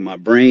day out of my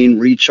brain,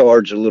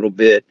 recharge a little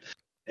bit,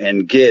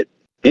 and get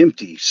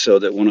empty, so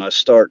that when I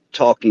start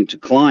talking to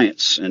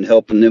clients and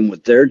helping them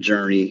with their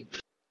journey,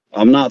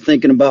 I'm not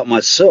thinking about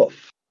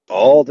myself.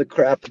 All the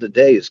crap of the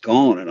day is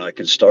gone, and I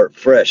can start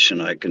fresh,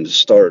 and I can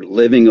start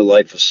living a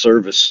life of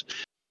service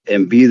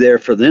and be there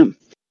for them.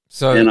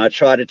 And I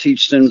try to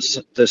teach them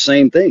the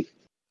same thing.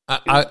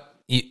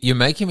 You're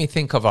making me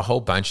think of a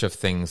whole bunch of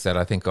things that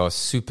I think are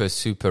super,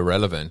 super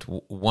relevant.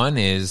 One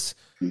is,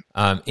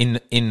 in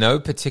no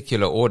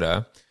particular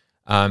order,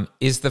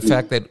 is the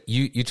fact that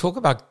you talk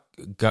about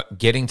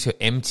getting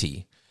to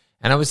empty.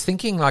 And I was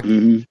thinking, like,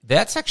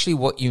 that's actually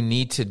what you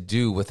need to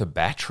do with a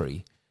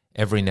battery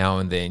every now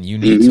and then. You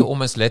need to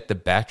almost let the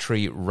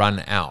battery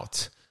run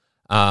out,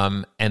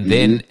 and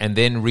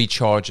then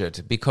recharge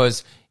it.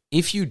 Because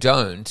if you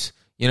don't,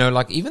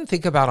 like, even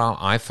think about our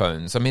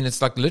iPhones. I mean,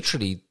 it's like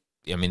literally,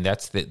 I mean,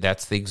 that's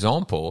the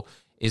example,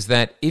 is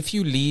that if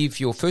you leave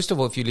your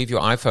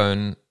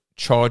iPhone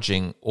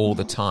charging all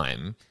the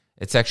time,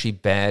 it's actually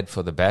bad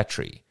for the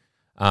battery.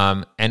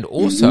 And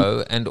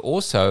also,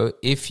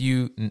 if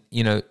you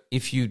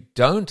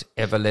don't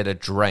ever let it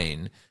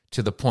drain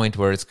to the point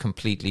where it's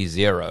completely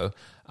zero,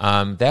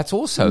 that's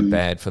also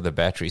bad for the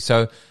battery.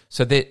 So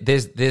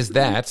there's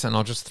that, and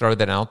I'll just throw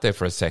that out there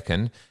for a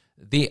second.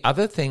 The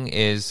other thing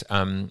is,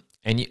 and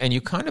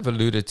you kind of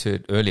alluded to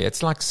it earlier,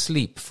 it's like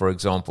sleep, for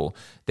example.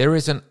 There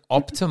is an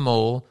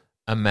optimal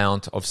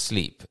amount of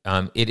sleep.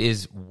 It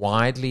is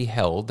widely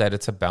held that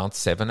it's about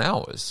 7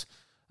 hours.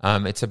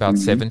 It's about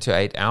 7 to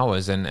 8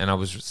 hours. And I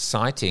was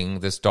citing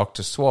this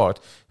Dr. Swart,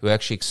 who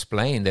actually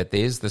explained that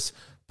there's this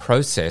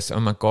process. Oh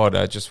my God,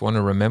 I just want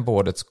to remember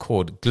what it's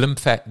called.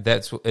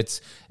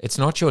 It's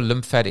not your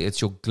lymphatic, it's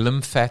your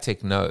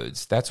glymphatic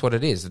nodes. That's what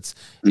it is. It's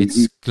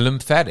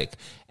glymphatic.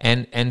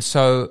 And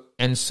so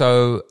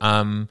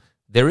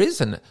there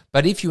isn't,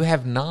 but if you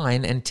have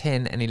 9 and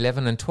 10 and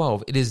 11 and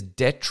 12, it is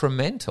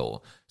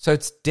detrimental. So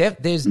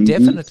there's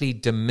definitely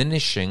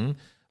diminishing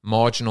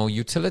marginal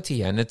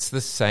utility, and it's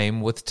the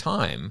same with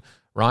time,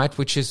 right?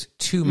 Which is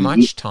too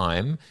much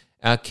time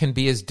can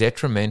be as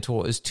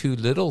detrimental as too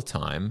little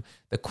time.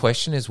 The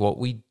question is what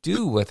we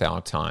do with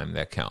our time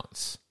that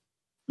counts.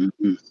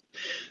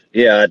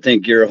 Yeah, I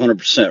think you're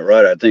 100%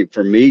 right. I think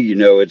for me,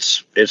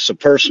 it's a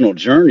personal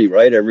journey,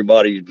 right?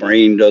 Everybody's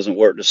brain doesn't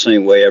work the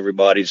same way.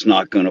 Everybody's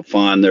not going to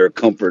find their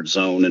comfort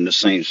zone in the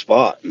same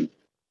spot.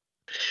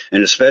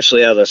 And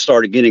especially as I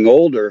started getting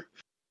older,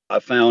 I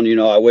found,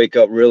 I wake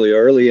up really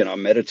early and I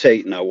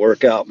meditate and I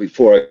work out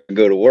before I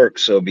go to work.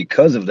 So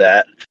because of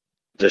that,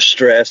 the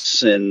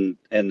stress and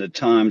the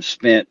time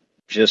spent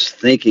just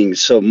thinking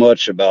so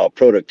much about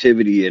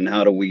productivity and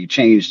how do we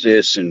change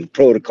this and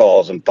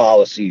protocols and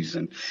policies,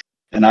 and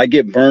I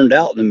get burned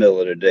out in the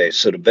middle of the day.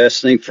 So the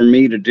best thing for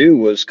me to do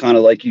was kind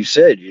of like you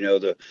said,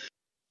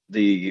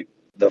 the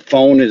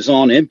phone is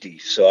on empty,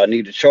 so I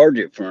need to charge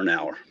it for an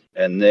hour,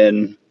 and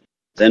then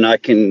I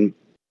can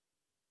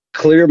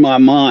clear my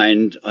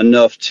mind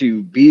enough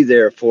to be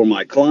there for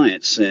my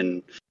clients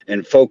and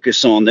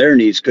focus on their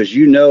needs. Because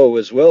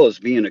as well as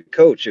being a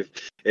coach,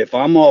 if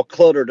I'm all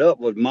cluttered up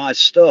with my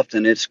stuff,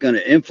 then it's going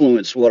to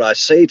influence what I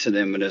say to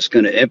them, and it's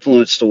going to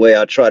influence the way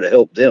I try to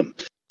help them.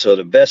 So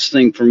the best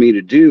thing for me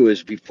to do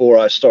is, before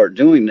I start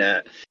doing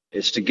that,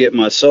 is to get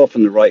myself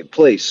in the right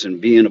place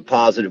and be in a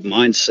positive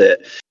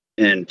mindset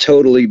and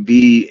totally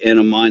be in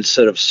a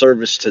mindset of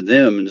service to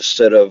them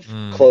instead of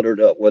cluttered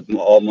up with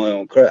all my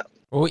own crap.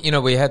 Well,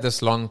 we had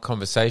this long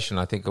conversation,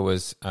 I think it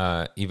was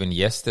even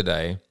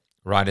yesterday,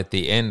 right at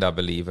the end, I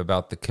believe,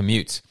 about the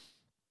commute.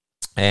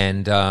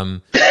 And,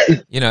 and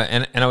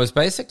I was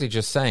basically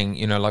just saying,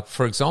 like,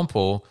 for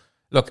example,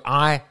 look,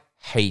 I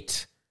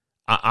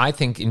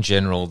think in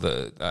general,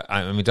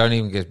 don't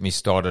even get me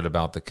started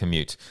about the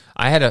commute.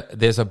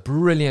 There's a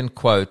brilliant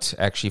quote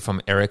actually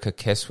from Erica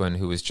Keswin,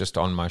 who was just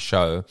on my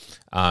show,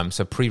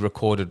 so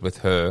pre-recorded with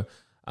her.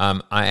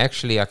 I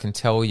can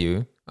tell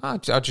you, I'll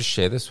just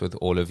share this with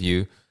all of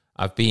you.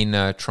 I've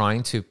been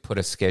trying to put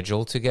a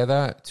schedule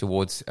together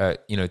towards,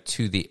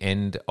 to the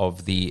end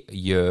of the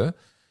year.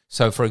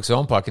 So, for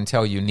example, I can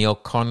tell you Neil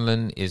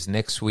Conlon is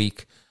next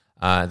week,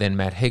 then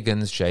Matt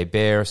Higgins, Jay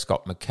Baer,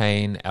 Scott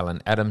McCain,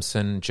 Alan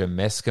Adamson, Jim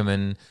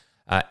Meskimen.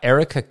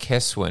 Erica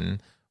Keswin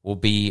will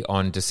be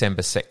on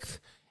December 6th.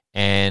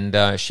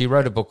 And she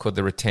wrote a book called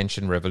The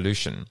Retention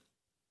Revolution.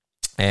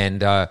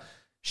 And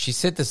she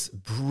said this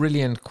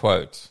brilliant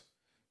quote.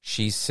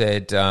 She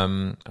said, I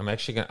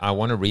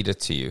want to read it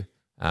to you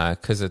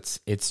because it's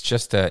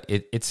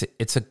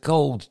a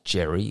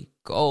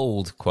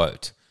gold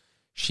quote.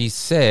 She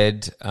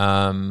said,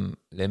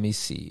 let me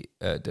see.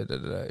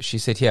 She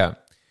said here,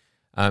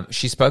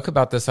 she spoke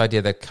about this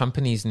idea that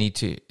companies need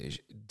to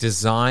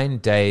design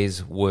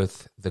days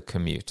worth the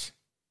commute.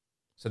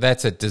 So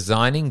that's it,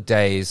 designing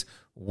days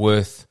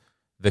worth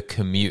the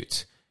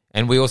commute.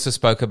 And we also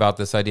spoke about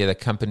this idea that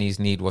companies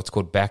need what's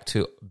called back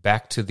to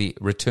the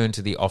return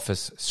to the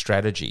office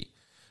strategy.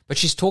 But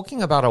she's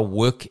talking about a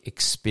work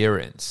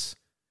experience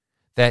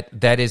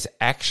that is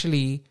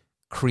actually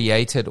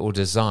created or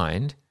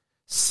designed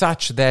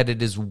such that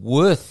it is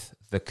worth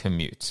the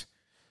commute.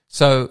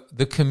 So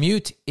the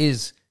commute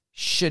is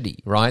shitty,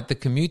 right? The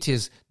commute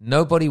is,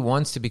 nobody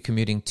wants to be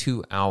commuting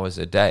 2 hours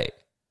a day.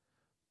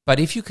 But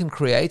if you can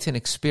create an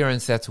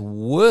experience that's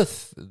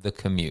worth the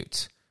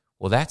commute,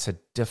 well, that's a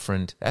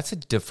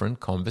different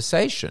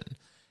conversation.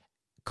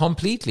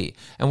 Completely.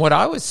 And what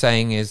I was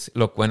saying is,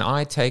 look, when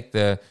I take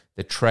the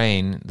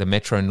train, the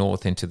Metro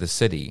North into the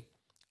city,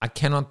 I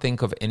cannot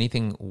think of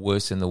anything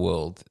worse in the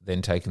world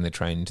than taking the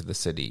train into the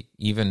city,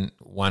 even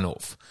one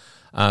off.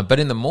 But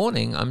in the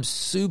morning, I'm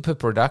super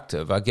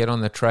productive. I get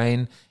on the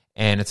train,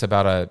 and it's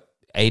about a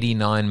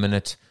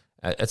 89-minute.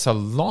 It's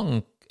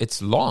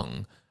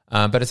long,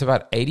 but it's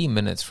about 80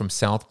 minutes from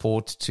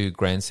Southport to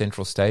Grand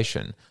Central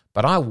Station.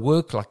 But I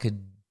work like a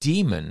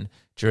demon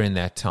during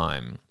that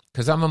time,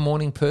 because I'm a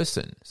morning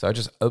person. So I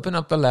just open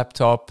up the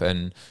laptop,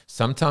 and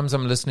sometimes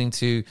I'm listening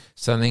to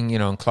something,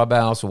 on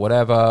Clubhouse or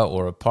whatever,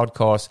 or a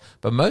podcast.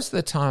 But most of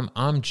the time,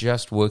 I'm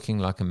just working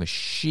like a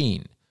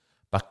machine.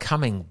 But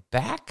coming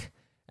back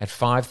at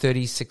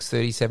 5:30,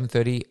 6:30,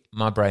 7:30,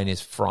 my brain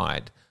is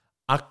fried.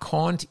 I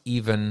can't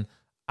even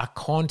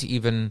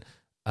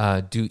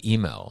do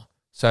email.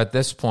 So at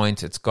this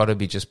point, it's got to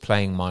be just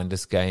playing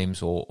mindless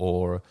games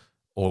or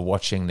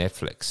watching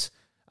Netflix.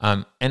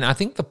 And I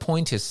think the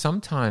point is,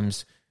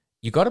 sometimes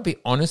you got to be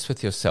honest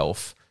with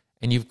yourself,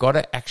 and you've got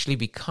to actually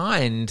be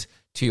kind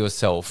to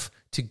yourself,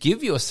 to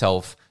give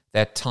yourself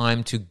that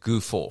time to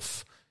goof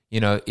off,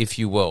 if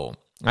you will.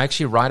 I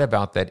actually write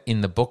about that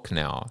in the book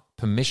now,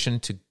 Permission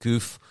to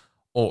Goof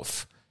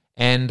Off.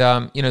 And,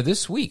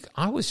 this week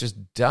I was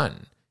just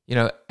done,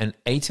 an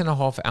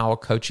 8.5-hour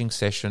coaching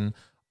session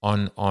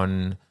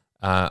on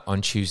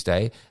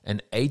Tuesday,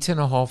 an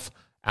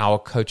 8.5-hour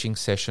coaching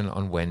session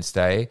on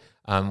Wednesday,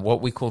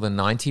 what we call the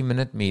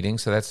 90-minute meeting.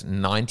 So that's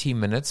 90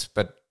 minutes,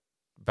 but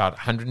about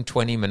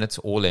 120 minutes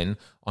all in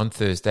on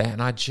Thursday.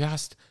 And I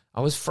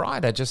was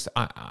fried.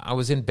 I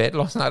was in bed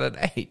last night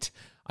at 8.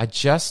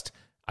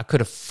 I could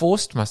have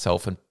forced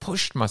myself and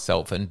pushed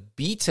myself and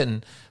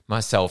beaten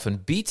myself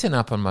and beaten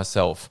up on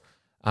myself.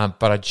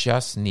 But I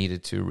just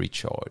needed to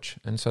recharge.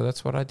 And so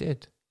that's what I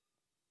did.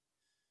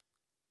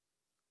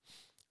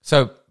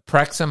 So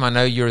Praxim, I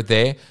know you're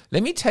there.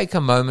 Let me take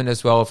a moment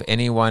as well if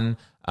anyone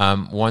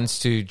wants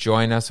to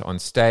join us on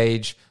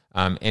stage.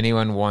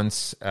 Anyone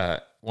wants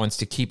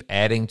to keep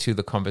adding to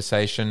the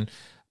conversation.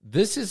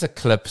 This is a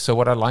clip. So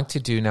what I'd like to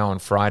do now on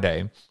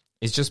Friday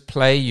is just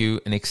play you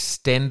an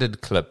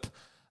extended clip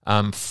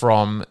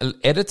from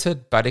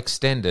edited but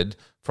extended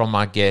from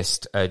my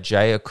guest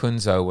Jay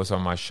Akunzo was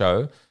on my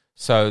show.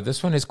 So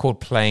this one is called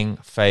Playing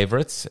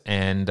Favorites,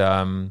 and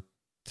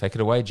take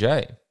it away,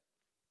 Jay.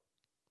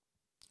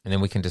 And then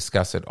we can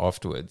discuss it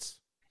afterwards.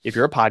 If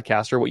you're a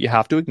podcaster, what you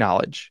have to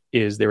acknowledge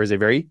is there is a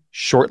very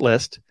short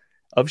list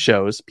of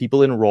shows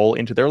people enroll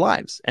into their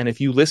lives. And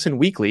if you listen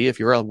weekly, if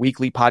you're a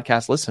weekly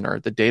podcast listener,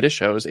 the data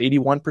shows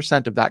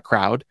 81% of that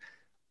crowd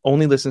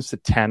only listens to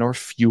 10 or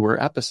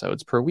fewer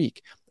episodes per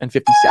week. And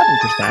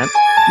 57%,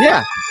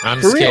 yeah.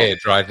 I'm scared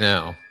right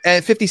now.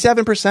 And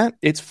 57%,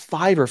 it's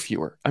 5 or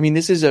fewer. I mean,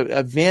 this is a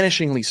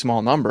vanishingly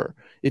small number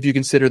if you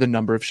consider the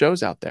number of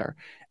shows out there.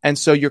 And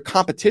so your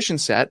competition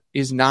set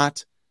is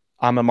not,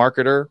 I'm a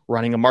marketer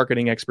running a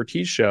marketing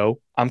expertise show,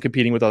 I'm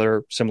competing with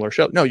other similar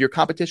shows. No, your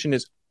competition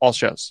is all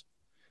shows,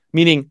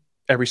 meaning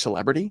every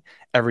celebrity,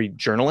 every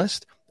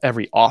journalist,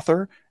 every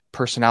author,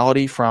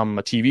 personality from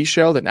a TV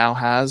show that now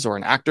has, or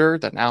an actor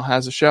that now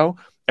has a show,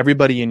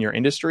 everybody in your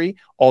industry,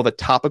 all the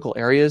topical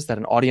areas that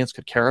an audience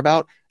could care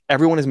about.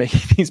 Everyone is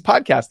making these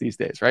podcasts these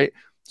days, right?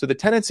 So the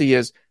tendency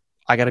is,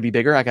 I got to be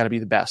bigger, I got to be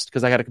the best,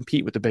 because I got to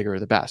compete with the bigger or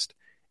the best.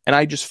 And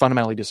I just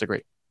fundamentally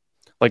disagree.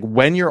 Like,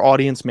 when your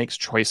audience makes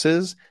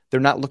choices, they're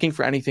not looking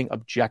for anything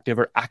objective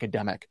or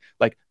academic.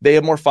 Like, they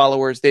have more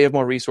followers, they have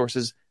more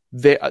resources.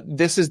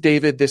 This is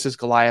David, this is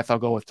Goliath, I'll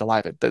go with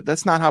Goliath.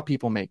 That's not how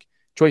people make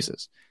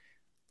choices.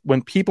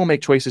 When people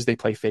make choices, they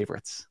play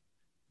favorites.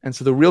 And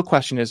so the real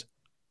question is,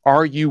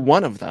 are you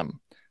one of them?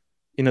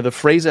 The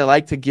phrase I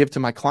like to give to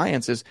my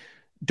clients is,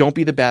 don't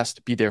be the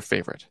best, be their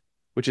favorite,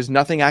 which is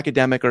nothing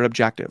academic or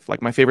objective.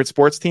 Like, my favorite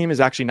sports team is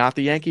actually not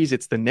the Yankees,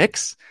 it's the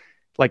Knicks.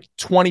 Like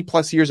 20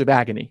 plus years of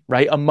agony,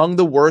 right? Among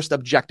the worst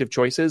objective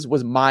choices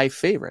was my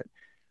favorite.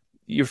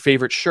 Your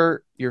favorite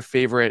shirt, your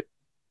favorite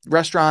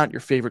restaurant,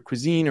 your favorite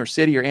cuisine or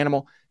city or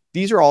animal.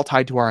 These are all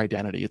tied to our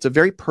identity. It's a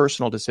very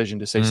personal decision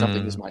to say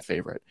something is my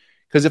favorite.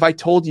 Because if I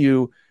told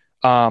you,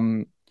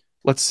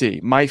 let's see,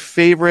 my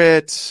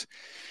favorite,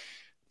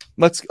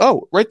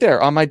 right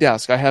there on my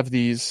desk, I have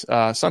these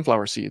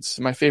sunflower seeds.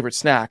 My favorite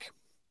snack,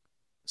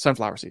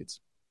 sunflower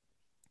seeds.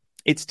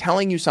 It's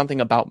telling you something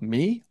about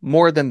me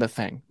more than the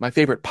thing. My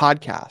favorite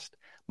podcast,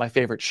 my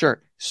favorite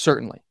shirt,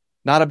 certainly.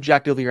 Not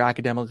objectively or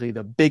academically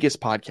the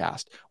biggest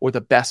podcast or the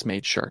best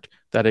made shirt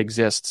that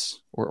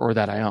exists or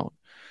that I own.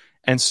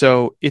 And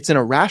so it's an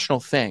irrational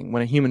thing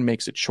when a human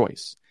makes a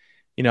choice.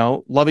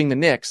 Loving the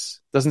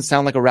Knicks doesn't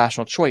sound like a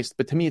rational choice,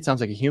 but to me, it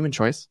sounds like a human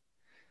choice.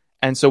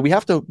 And so we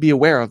have to be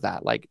aware of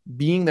that. Like,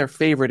 being their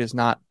favorite is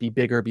not be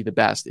bigger, be the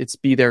best. It's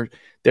be their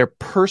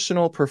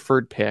personal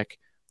preferred pick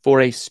for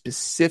a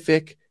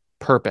specific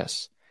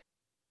purpose.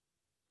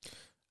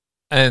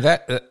 And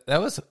that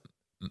was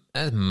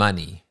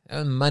money.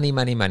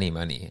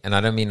 Money. And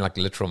I don't mean like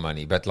literal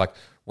money, but like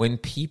when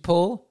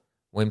people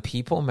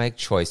make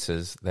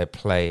choices, they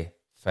play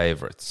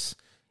favorites.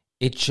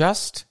 It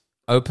just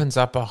opens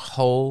up a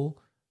whole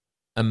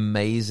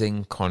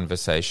amazing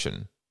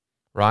conversation,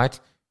 right?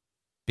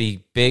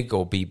 Be big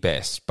or be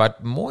best.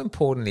 But more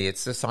importantly,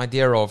 it's this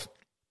idea of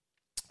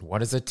what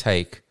does it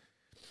take?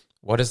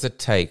 What does it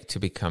take to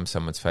become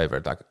someone's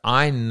favorite? Like,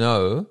 I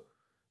know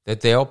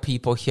that there are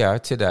people here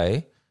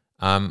today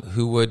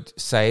who would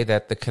say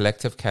that the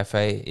Collective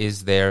Cafe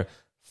is their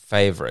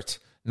favorite.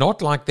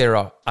 Not like there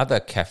are other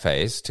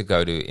cafes to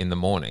go to in the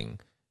morning.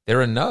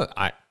 There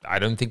are I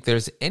don't think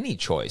there's any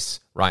choice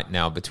right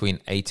now between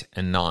 8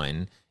 and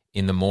 9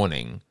 in the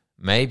morning.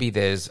 Maybe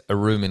there's a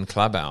room in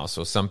Clubhouse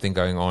or something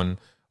going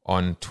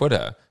on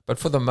Twitter. But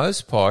for the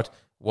most part,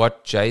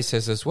 what Jay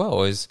says as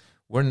well is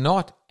we're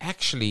not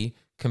actually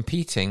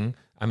competing.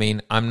 I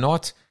mean, I'm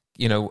not,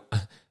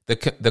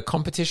 the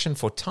competition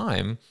for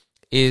time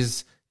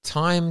is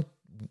time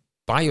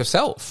by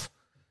yourself,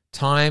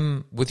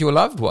 time with your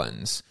loved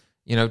ones,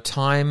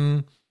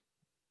 time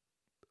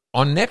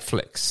on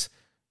Netflix.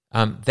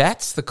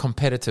 That's the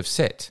competitive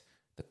set.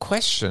 The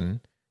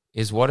question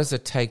is, what does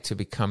it take to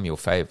become your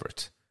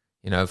favorite?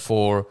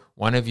 For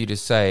one of you to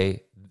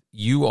say,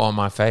 you are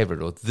my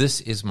favorite, or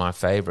this is my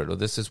favorite, or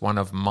this is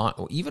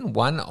even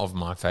one of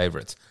my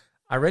favorites.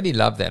 I really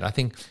love that. I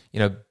think,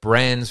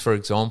 brands, for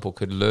example,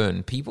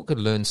 people could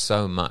learn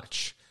so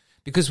much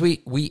because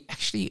we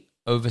actually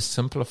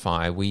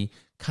oversimplify. We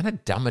kind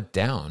of dumb it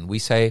down. We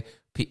say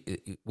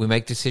we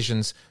make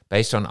decisions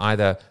based on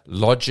either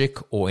logic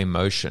or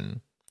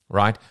emotion,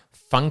 right?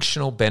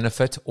 Functional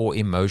benefit or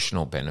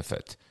emotional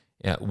benefit.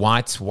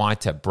 White's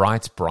whiter,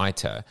 bright's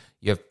brighter.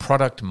 You have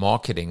product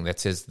marketing that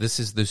says this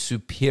is the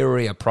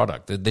superior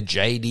product, the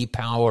J.D.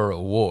 Power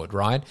Award,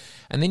 right?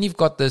 And then you've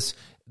got the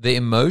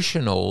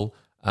emotional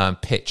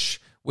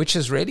pitch, which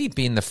has really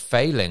been the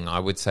failing, I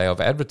would say, of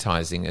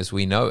advertising as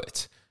we know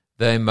it.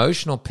 The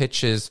emotional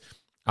pitch is,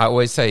 I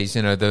always say,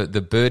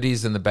 the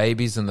birdies and the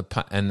babies and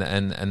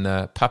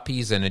the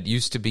puppies, and it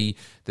used to be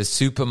the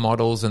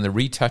supermodels and the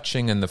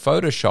retouching and the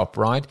Photoshop,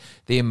 right?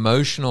 The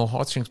emotional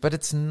heartstrings, but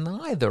it's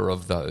neither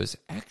of those.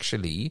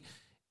 Actually,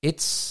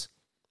 it's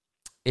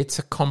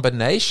a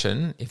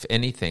combination, if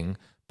anything,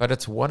 but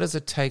it's what does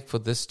it take for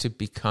this to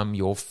become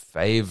your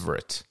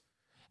favorite?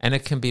 And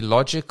it can be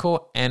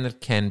logical and it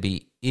can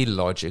be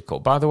illogical.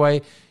 By the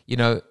way,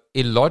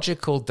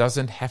 illogical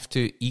doesn't have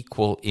to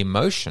equal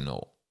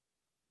emotional.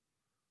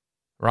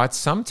 Right?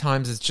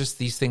 Sometimes it's just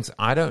these things.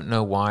 I don't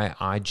know why,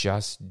 I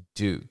just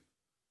do.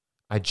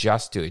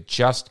 It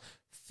just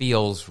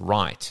feels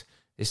right.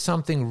 There's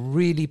something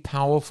really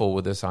powerful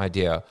with this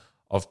idea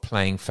of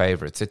playing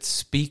favorites. It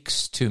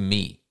speaks to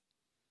me.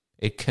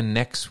 It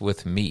connects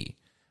with me.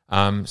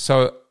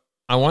 So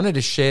I wanted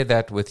to share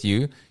that with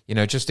you.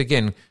 Just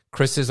again,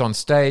 Chris is on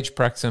stage,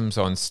 Praxim's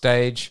on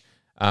stage.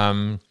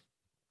 What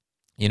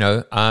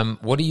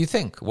do you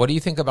think? What do you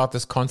think about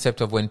this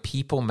concept of when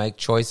people make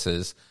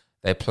choices,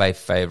 they play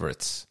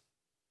favorites?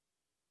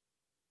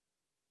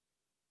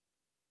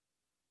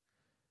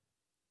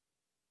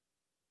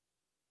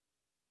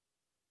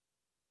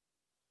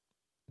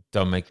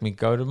 Don't make me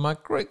go to my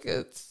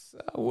crickets.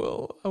 I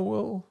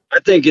will. I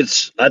think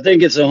it's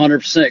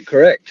 100%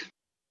 correct.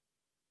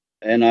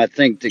 And I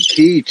think the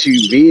key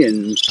to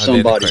being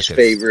somebody's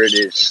favorite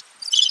is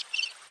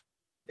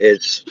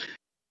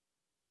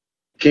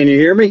can you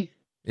hear me?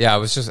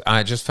 Yeah,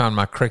 I just found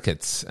my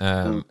crickets.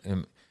 I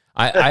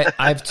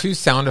have two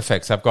sound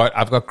effects. I've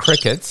got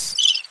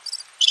crickets,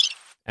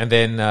 and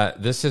then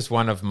this is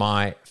one of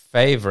my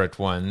favorite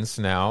ones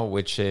now,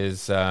 which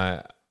is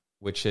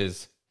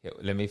here,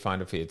 let me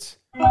find it for you. It's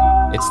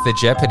the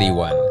Jeopardy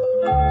one.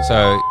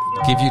 So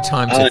give you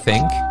time to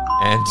think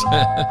and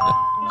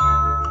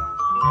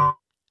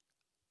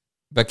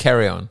but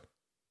carry on.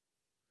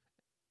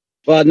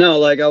 Well, no,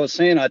 like I was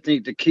saying, I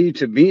think the key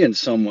to being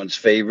someone's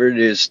favorite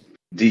is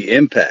the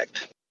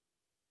impact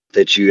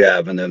that you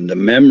have and the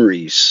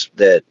memories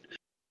that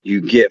you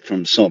get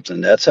from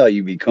something. That's how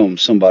you become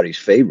somebody's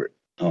favorite.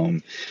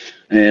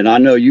 And I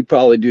know you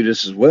probably do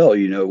this as well.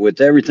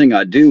 With everything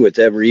I do, with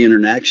every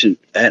interaction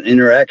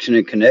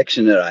and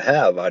connection that I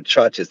have, I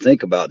try to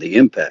think about the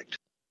impact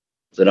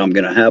that I'm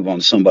going to have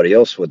on somebody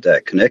else with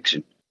that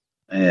connection.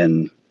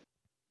 And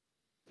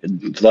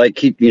like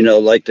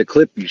the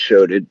clip you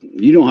showed,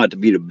 you don't have to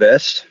be the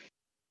best.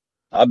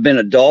 I've been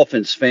a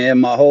Dolphins fan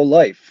my whole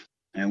life,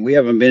 and we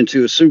haven't been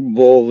to a Super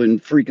Bowl in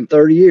freaking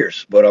 30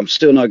 years, but I'm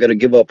still not going to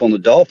give up on the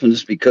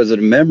Dolphins because of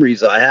the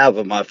memories I have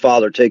of my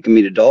father taking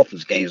me to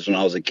Dolphins games when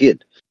I was a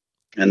kid.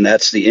 And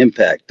that's the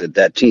impact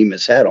that team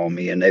has had on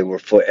me, and they will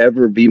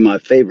forever be my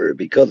favorite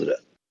because of that.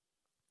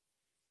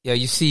 Yeah,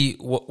 you see,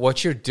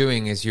 what you're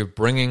doing is you're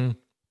bringing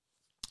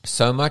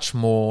so much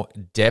more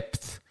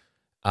depth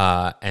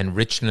and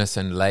richness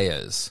and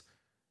layers.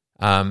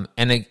 And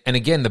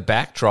again, the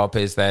backdrop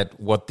is that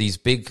what these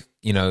big,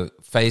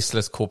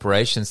 faceless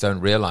corporations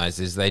don't realize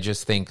is they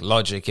just think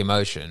logic,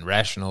 emotion,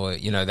 rational,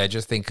 they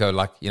just think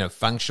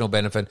functional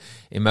benefit,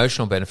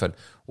 emotional benefit.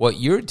 What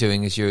you're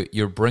doing is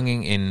you're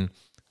bringing in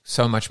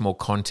so much more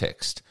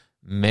context,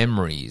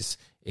 memories,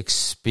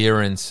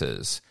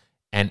 experiences,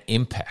 and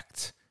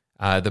impact,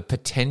 the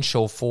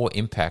potential for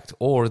impact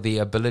or the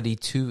ability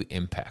to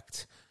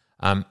impact.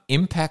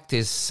 Impact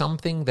is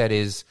something that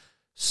is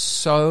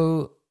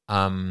so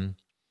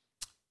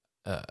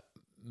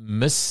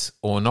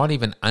or not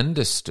even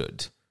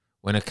understood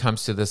when it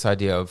comes to this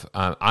idea of,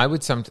 I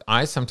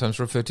sometimes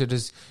refer to it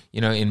as,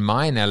 in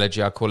my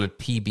analogy, I call it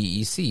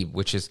PBEC,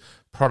 which is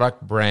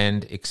product,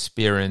 brand,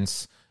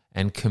 experience,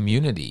 and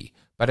community.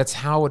 But it's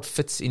how it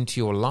fits into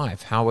your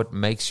life, how it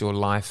makes your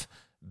life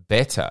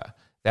better.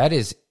 That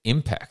is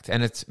impact.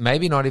 And it's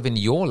maybe not even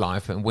your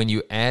life. And when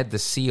you add the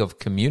C of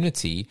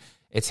community,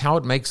 it's how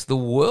it makes the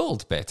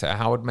world better,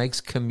 how it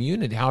makes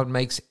community, how it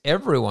makes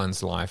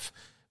everyone's life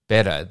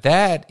better.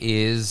 That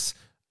is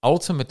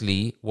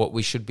ultimately what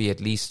we should be at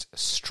least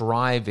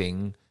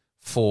striving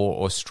for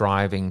or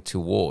striving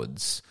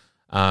towards.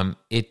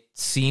 It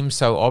seems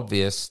so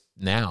obvious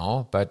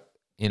now, but,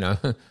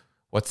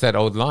 what's that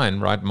old line,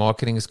 right?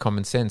 Marketing is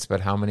common sense,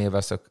 but how many of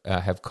us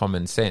have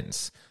common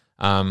sense?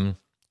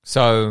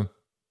 So,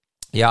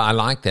 yeah, I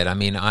like that. I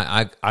mean,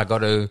 I got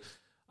to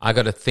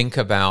think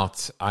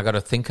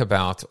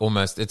about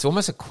almost, it's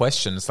almost a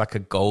question. It's like a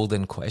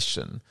golden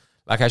question.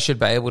 Like I should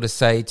be able to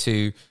say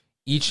to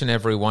each and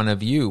every one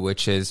of you,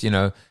 which is,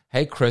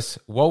 hey, Chris,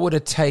 what would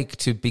it take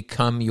to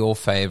become your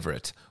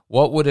favorite?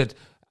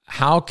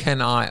 How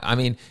can I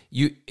mean,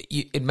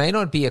 it may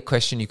not be a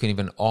question you can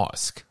even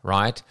ask,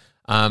 right?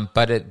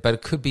 But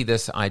it could be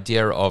this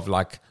idea of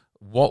like,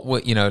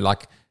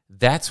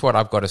 that's what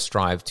I've got to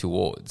strive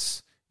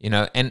towards,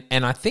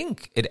 and I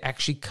think it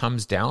actually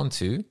comes down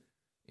to,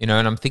 and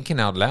I'm thinking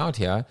out loud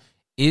here,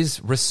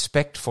 is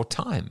respect for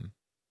time.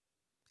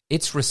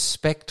 It's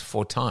respect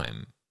for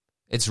time.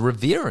 It's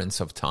reverence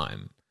of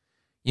time.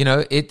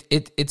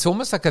 It's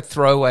almost like a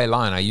throwaway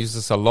line. I use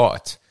this a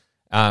lot.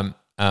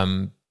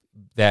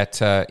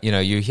 That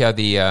you hear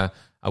the.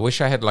 I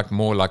wish I had like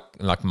more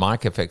like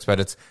mic effects,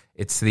 but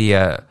it's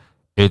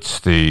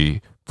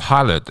the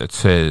pilot that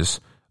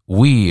says,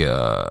 "We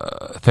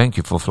thank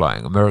you for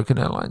flying American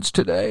Airlines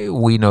today.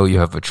 We know you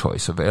have a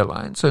choice of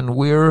airlines, and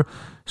we're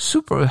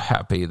super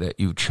happy that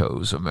you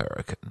chose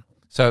American."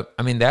 So,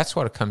 I mean, that's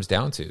what it comes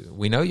down to.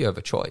 We know you have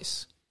a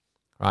choice,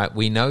 right?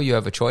 We know you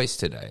have a choice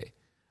today,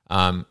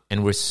 and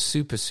we're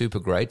super, super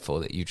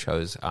grateful that you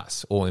chose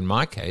us. Or in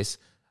my case,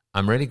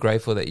 I'm really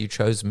grateful that you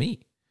chose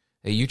me,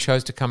 that you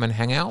chose to come and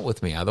hang out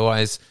with me.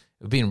 Otherwise,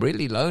 it would have been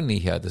really lonely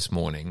here this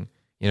morning,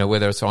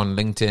 whether it's on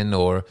LinkedIn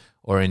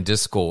or in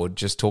Discord,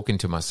 just talking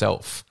to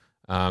myself,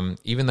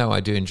 even though I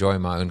do enjoy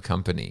my own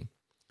company.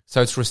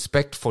 So it's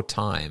respect for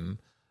time,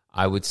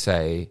 I would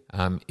say,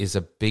 is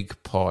a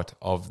big part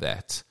of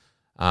that.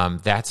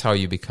 That's how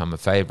you become a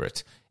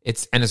favorite.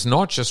 It's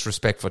not just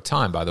respect for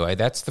time, by the way.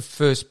 That's the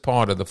first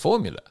part of the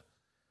formula,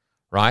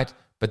 right?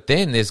 But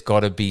then there's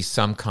got to be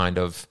some kind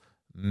of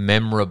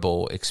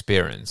memorable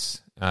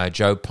experience.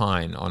 Joe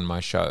Pine on my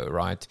show,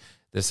 right?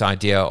 This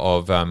idea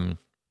of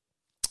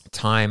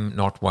time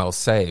not well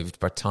saved,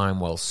 but time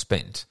well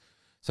spent.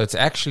 So it's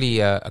actually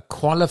a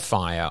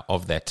qualifier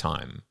of that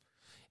time.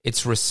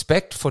 It's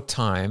respect for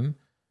time,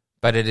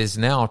 but it is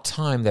now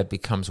time that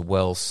becomes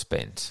well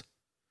spent.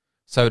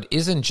 So it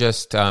isn't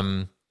just,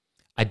 I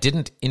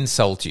didn't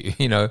insult you,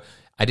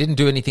 I didn't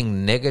do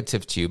anything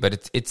negative to you,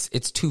 but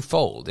it's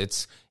twofold.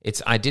 It's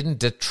I didn't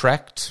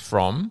detract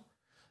from,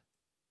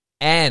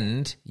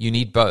 and you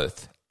need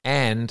both,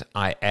 and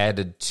I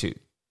added to.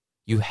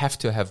 You have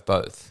to have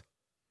both.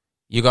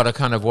 You got to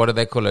kind of, what do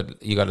they call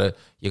it? You got to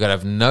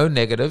have no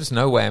negatives,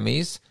 no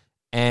whammies,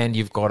 and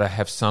you've got to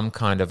have some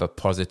kind of a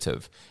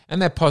positive.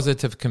 And that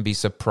positive can be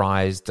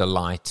surprise,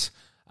 delight,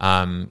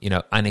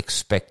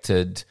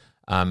 unexpected,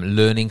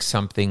 learning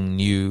something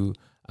new,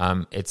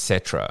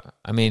 etc.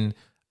 I mean,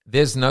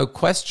 there's no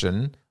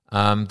question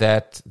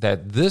that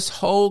this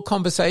whole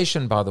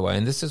conversation, by the way,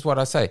 and this is what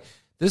I say,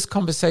 this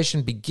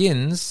conversation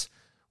begins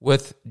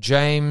with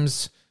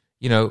James,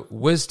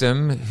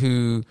 wisdom,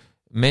 who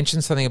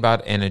mentioned something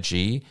about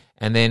energy,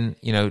 and then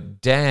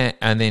Dan,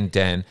 and then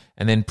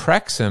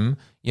Praxim,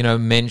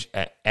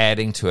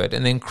 adding to it,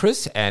 and then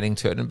Chris adding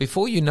to it, and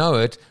before you know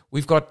it,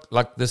 we've got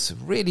like this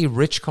really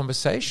rich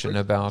conversation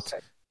about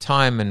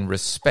time and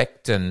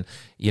respect and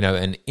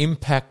and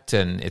impact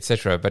and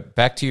etc. But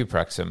back to you,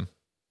 Praxim.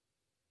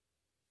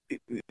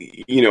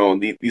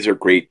 These are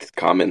great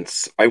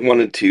comments. I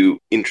wanted to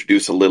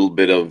introduce a little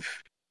bit of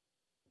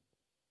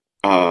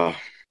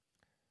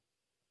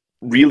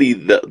really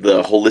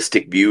the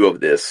holistic view of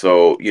this.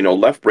 So,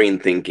 left brain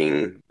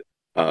thinking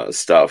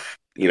stuff,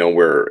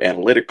 we're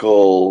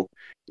analytical.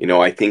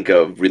 I think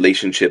of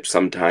relationships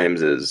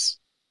sometimes as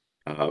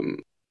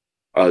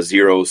a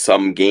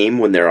zero-sum game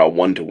when they're a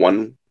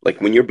one-to-one. Like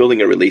when you're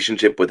building a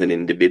relationship with an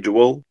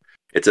individual,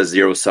 it's a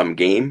zero-sum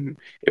game.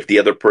 If the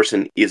other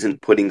person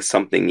isn't putting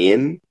something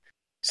in,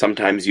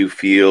 sometimes you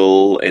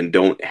feel and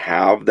don't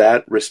have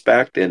that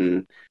respect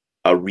and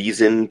a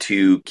reason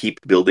to keep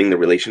building the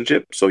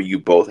relationship. So you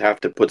both have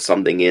to put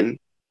something in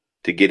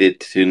to get it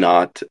to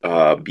not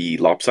be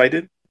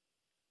lopsided.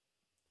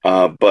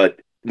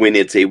 But when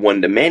it's a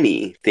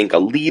one-to-many, think a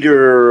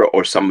leader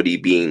or somebody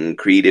being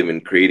creative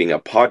and creating a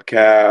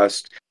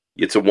podcast,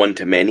 it's a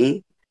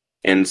one-to-many.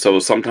 And so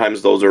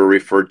sometimes those are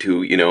referred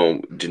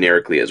to,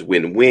 generically as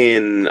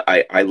win-win.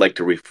 I like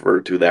to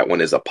refer to that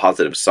one as a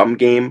positive sum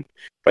game,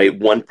 right?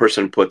 One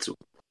person puts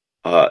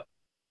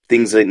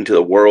things into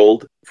the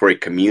world for a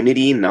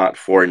community, not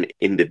for an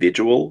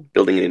individual,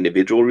 building an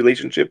individual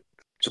relationship.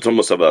 So it's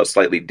almost of a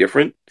slightly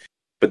different.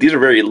 But these are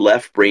very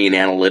left brain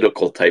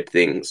analytical type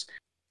things.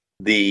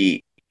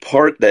 The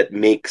part that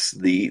makes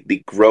the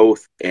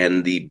growth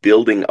and the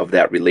building of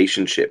that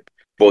relationship,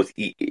 both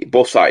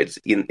sides,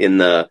 in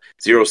the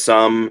zero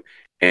sum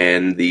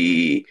and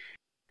the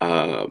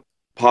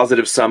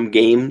positive sum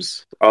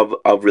games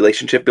of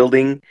relationship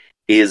building,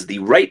 is the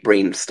right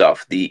brain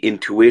stuff, the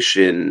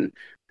intuition,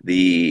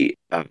 the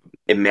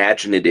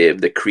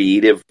imaginative, the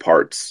creative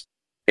parts,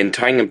 and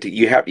tying them to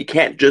you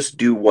can't just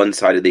do one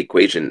side of the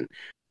equation,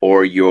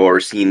 or you're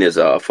seen as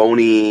a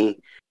phony,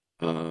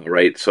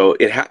 right? So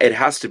it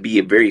has to be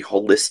a very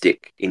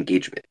holistic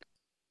engagement.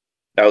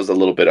 That was a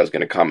little bit I was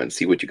going to comment.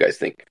 See what you guys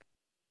think.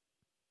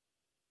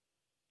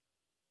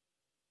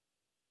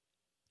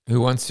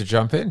 Who wants to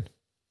jump in?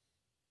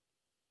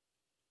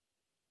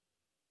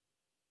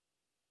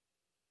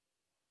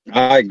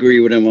 I agree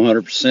with him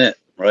 100%.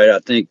 Right?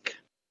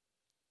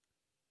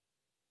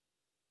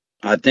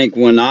 I think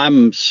when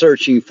I'm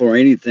searching for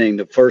anything,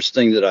 the first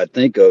thing that I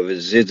think of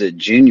is it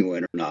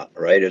genuine or not,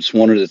 right? It's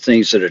one of the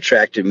things that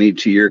attracted me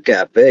to your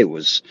cafe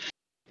was,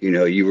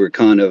 you were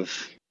kind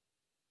of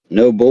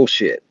no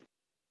bullshit,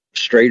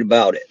 straight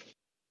about it,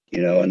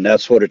 and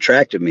that's what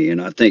attracted me.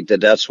 And I think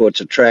that that's what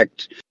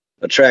attracts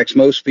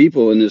most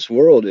people in this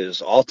world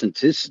is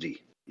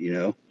authenticity,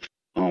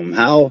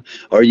 How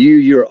are you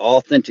your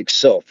authentic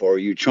self? Or are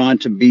you trying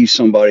to be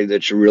somebody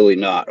that you're really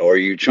not? Or are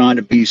you trying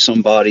to be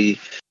somebody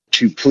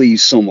to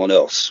please someone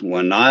else?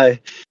 When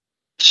I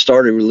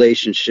start a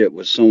relationship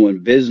with someone,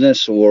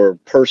 business or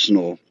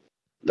personal,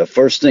 the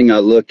first thing I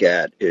look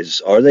at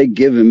is, are they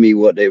giving me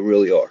what they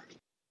really are?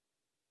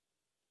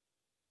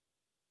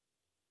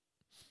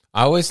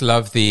 I always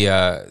love the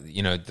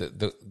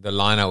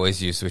line I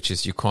always use, which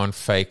is you can't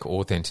fake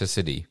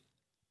authenticity.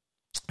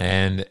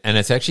 And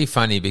it's actually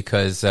funny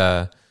because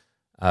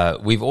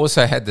we've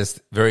also had this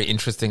very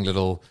interesting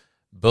little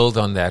build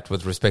on that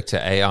with respect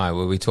to AI,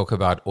 where we talk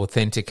about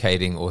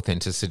authenticating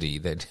authenticity,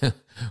 that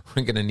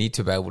we're going to need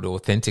to be able to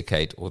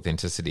authenticate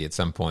authenticity at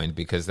some point,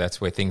 because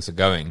that's where things are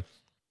going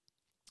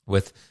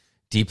with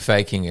deep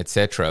faking,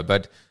 etc.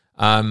 But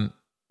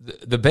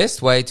the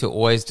best way to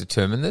always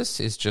determine this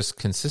is just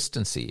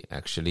consistency,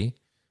 actually.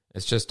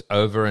 It's just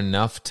over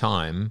enough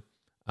time,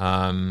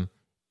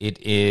 it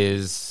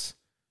is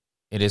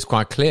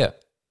quite clear.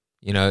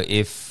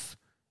 If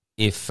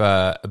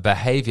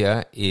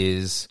behavior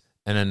is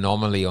an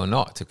anomaly or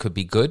not. It could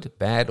be good,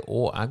 bad,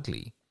 or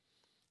ugly.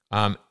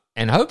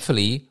 And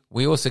hopefully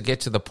we also get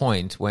to the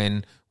point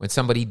when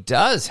somebody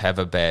does have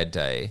a bad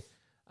day,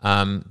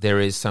 there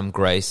is some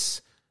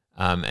grace,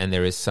 and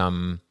there is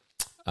some,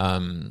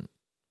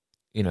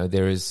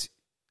 there is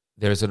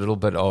a little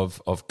bit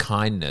of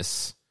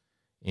kindness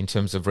in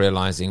terms of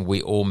realizing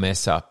we all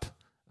mess up.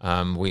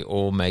 We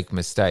all make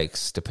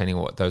mistakes, depending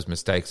on what those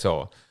mistakes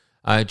are.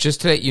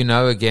 Just to let you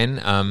know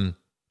again,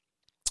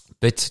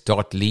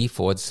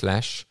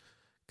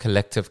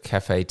 bit.ly/collective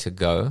cafe to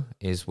go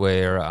is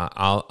where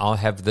I'll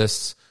have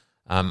this.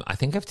 I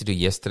think I have to do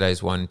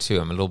yesterday's one too.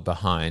 I'm a little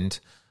behind,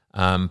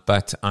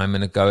 but I'm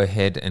going to go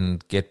ahead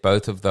and get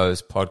both of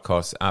those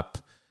podcasts up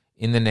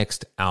in the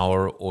next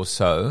hour or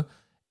so,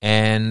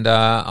 and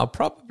I'll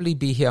probably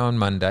be here on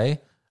Monday.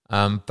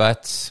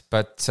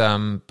 But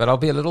I'll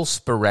be a little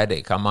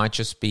sporadic. I might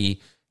just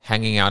be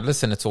hanging out.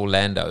 Listen, it's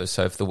Orlando,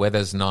 so if the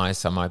weather's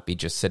nice, I might be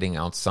just sitting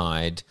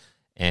outside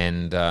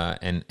and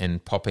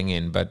popping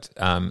in. But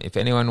if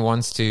anyone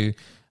wants to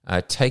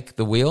take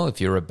the wheel, if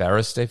you're a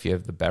barrister, if you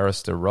have the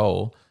barrister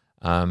role,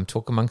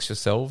 talk amongst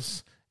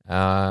yourselves,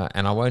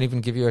 and I won't even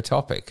give you a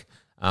topic.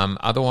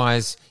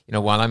 Otherwise,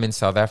 while I'm in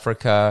South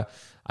Africa,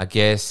 I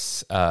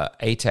guess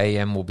 8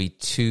 a.m. will be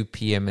 2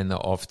 p.m. in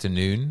the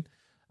afternoon.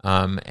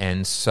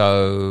 And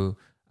so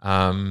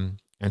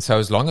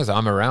as long as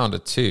I'm around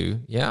at 2,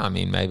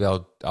 maybe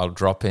I'll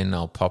drop in,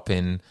 I'll pop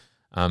in,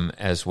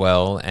 as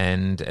well.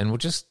 And we'll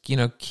just,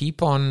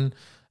 keep on.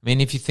 I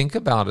mean, if you think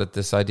about it,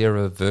 this idea of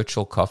a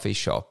virtual coffee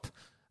shop,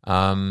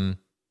 you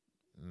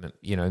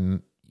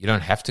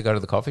don't have to go to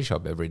the coffee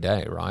shop every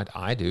day, right?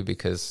 I do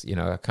because,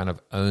 I kind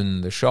of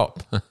own the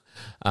shop.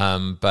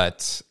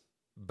 But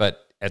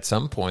at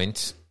some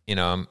point,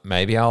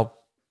 maybe I'll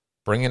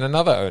bring in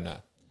another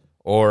owner.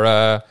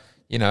 Or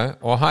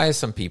hire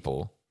some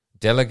people,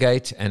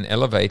 delegate and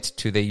elevate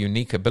to their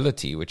unique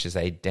ability, which is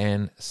a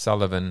Dan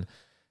Sullivan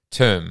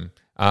term.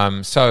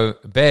 So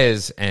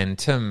Bez and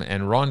Tim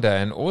and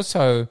Rhonda, and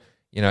also,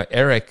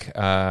 Eric,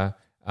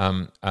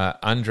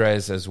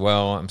 Andres as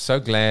well. I'm so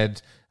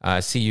glad.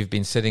 See, you've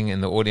been sitting in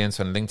the audience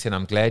on LinkedIn.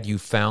 I'm glad you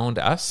found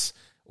us,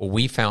 or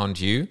we found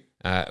you.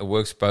 It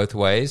works both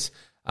ways.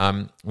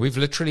 We've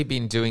literally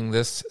been doing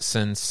this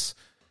since,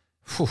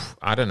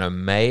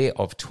 May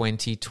of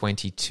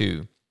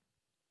 2022,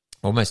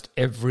 almost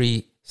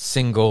every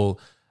single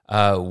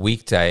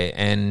weekday.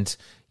 And,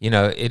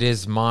 it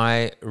is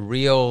my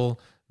real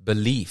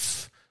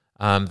belief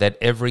that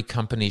every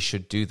company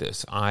should do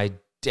this. I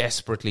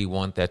desperately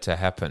want that to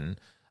happen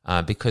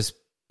because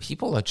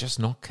people are just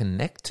not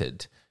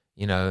connected,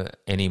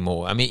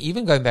 anymore. I mean,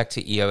 even going back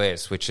to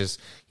EOS, which is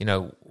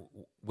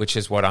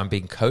what I'm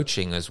being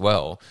coaching as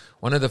well.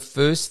 One of the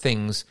first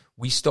things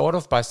we start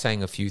off by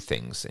saying a few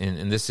things,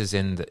 and this is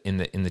in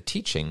the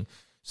teaching.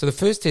 So the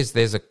first is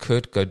there's a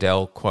Kurt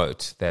Gödel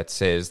quote that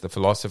says, the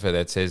philosopher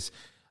that says,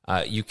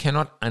 you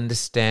cannot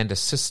understand a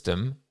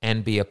system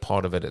and be a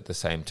part of it at the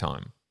same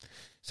time.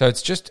 So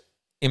it's just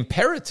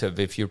imperative,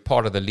 if you're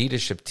part of the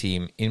leadership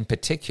team in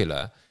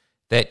particular,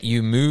 that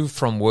you move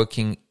from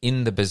working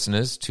in the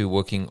business to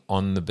working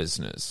on the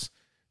business.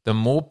 The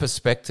more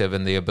perspective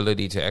and the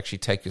ability to actually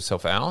take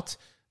yourself out,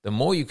 the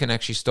more you can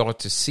actually start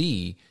to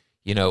see,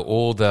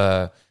 all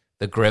the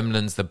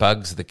gremlins, the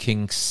bugs, the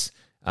kinks,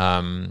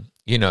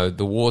 the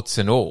warts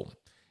and all.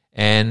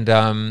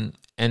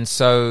 And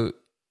so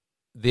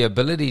the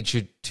ability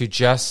to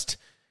just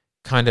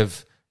kind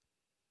of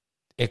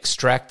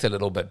extract a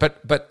little bit.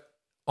 But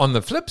on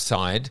the flip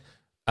side,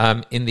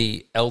 in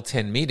the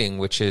L10 meeting,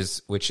 which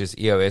is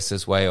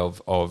EOS's way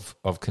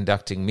of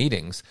conducting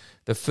meetings,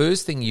 the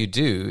first thing you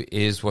do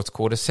is what's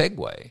called a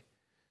segue.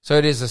 So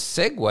it is a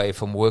segue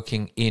from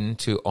working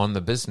into on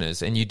the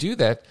business, and you do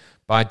that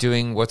by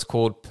doing what's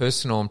called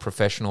personal and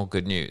professional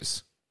good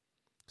news.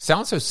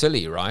 Sounds so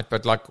silly, right?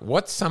 But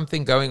what's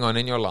something going on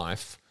in your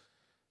life,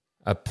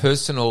 a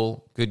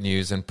personal good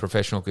news and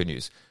professional good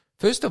news?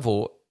 First of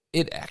all,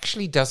 it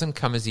actually doesn't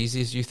come as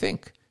easy as you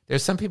think.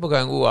 There's some people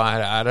going,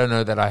 I don't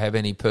know that I have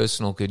any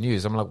personal good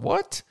news. I'm like,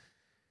 what?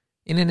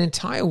 In an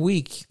entire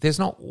week, there's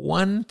not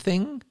one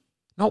thing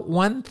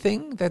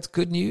that's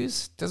good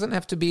news. Doesn't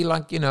have to be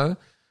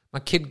my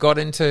kid got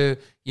into,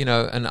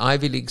 an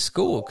Ivy League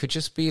school. It could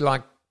just be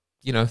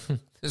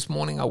this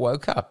morning I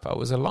woke up, I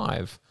was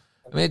alive.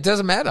 I mean, it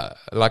doesn't matter.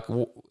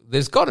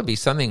 There's got to be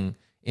something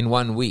in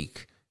 1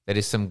 week that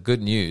is some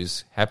good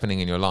news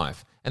happening in your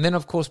life. And then,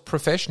 of course,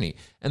 professionally.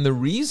 And the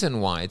reason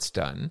why it's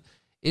done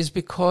is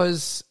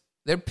because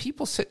there are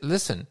people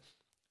listen,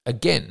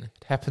 again,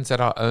 it happens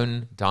at our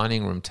own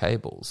dining room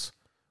tables.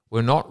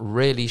 We're not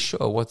really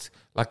sure what's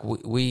our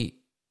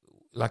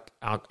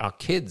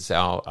kids,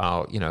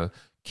 our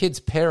kids,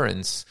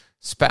 parents,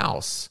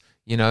 spouse.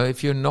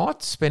 If you're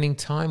not spending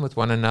time with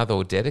one another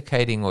or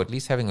dedicating or at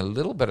least having a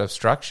little bit of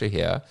structure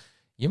here,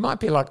 you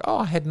might be like, oh,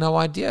 I had no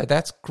idea.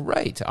 That's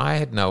great. I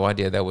had no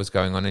idea that was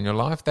going on in your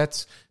life.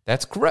 That's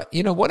great.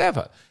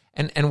 Whatever.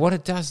 And what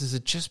it does is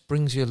it just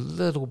brings you a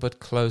little bit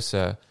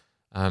closer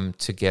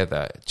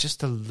together,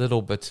 just a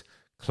little bit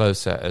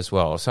closer as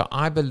well. So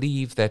I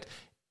believe that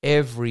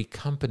every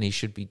company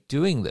should be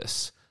doing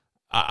this.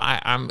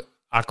 I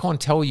can't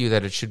tell you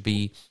that it should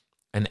be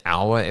an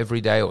hour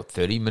every day or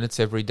 30 minutes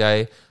every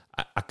day.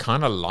 I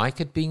kind of like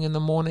it being in the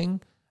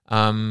morning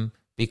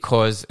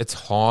because it's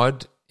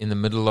hard in the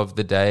middle of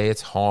the day.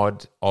 It's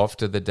hard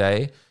after the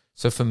day.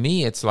 So for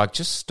me, it's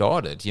just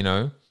start it,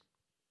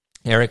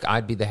 Eric,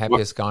 I'd be the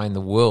happiest guy in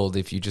the world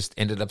if you just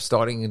ended up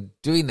starting and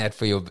doing that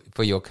for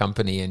your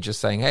company and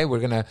just saying, hey, we're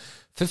going to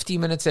 50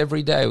 minutes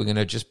every day. We're going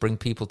to just bring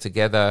people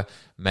together.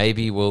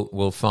 Maybe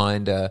we'll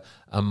find a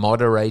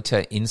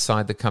moderator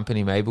inside the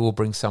company. Maybe we'll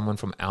bring someone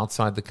from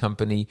outside the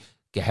company,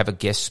 have a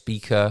guest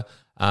speaker.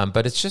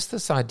 But it's just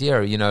this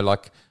idea,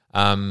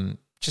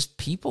 just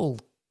people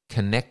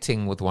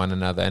connecting with one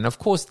another. And of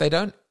course, they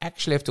don't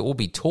actually have to all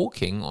be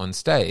talking on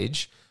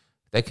stage.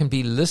 They can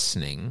be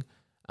listening,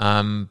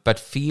 but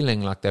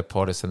feeling like they're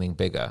part of something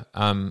bigger.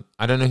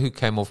 I don't know who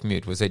came off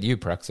mute. Was that you,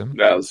 Praxim?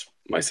 That was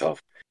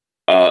myself.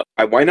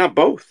 Why not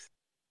both?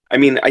 I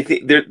mean, I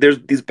think there's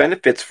these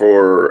benefits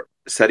for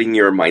setting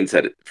your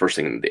mindset first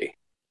thing in the day.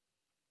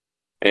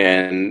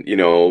 And,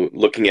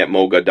 looking at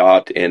Mo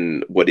Gadot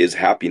and what is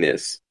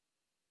happiness,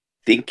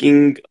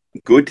 thinking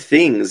good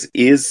things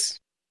is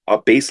a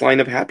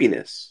baseline of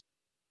happiness,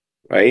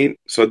 right?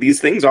 So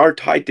these things are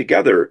tied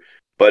together.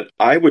 But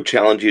I would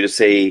challenge you to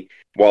say,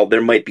 while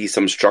there might be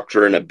some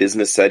structure in a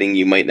business setting,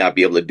 you might not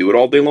be able to do it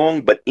all day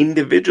long, but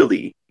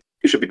individually,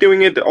 you should be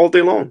doing it all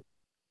day long. You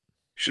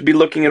should be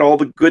looking at all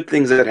the good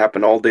things that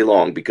happen all day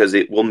long because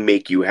it will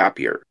make you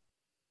happier.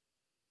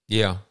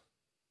 Yeah.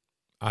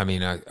 I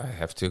mean, I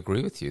have to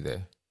agree with you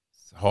there.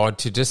 It's hard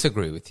to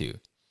disagree with you.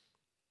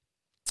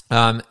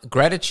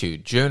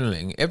 Gratitude,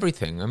 journaling,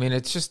 everything. I mean,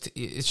 it's just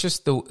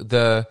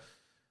the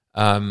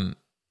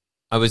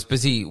I was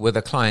busy with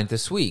a client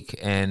this week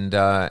and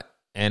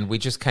we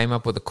just came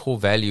up with a core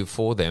value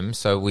for them.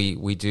 So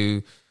we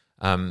do,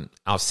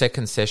 our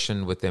second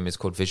session with them is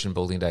called Vision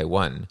Building Day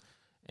 1.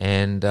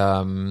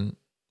 And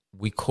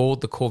we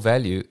called the core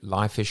value,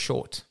 life is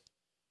short.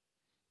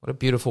 What a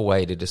beautiful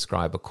way to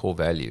describe a core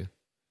value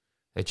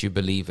that you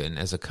believe in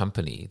as a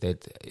company,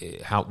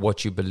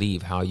 what you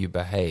believe, how you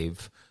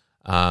behave,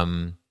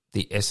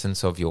 the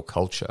essence of your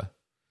culture,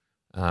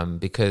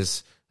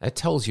 because that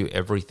tells you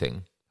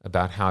everything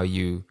about how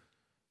your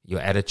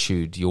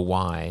attitude, your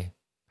why,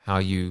 how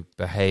you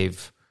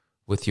behave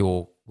with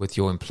your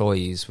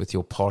employees, with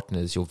your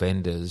partners, your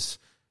vendors,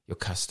 your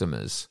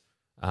customers,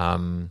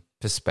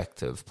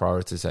 perspective,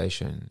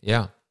 prioritization.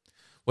 Yeah.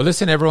 Well,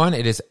 listen, everyone,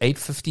 it is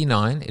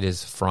 8:59. It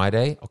is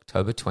Friday,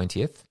 October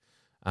 20th.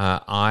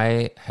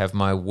 I have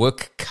my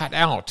work cut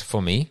out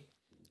for me.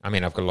 I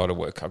mean, I've got a lot of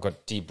work. I've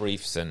got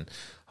debriefs and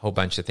a whole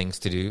bunch of things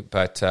to do,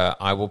 but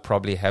I will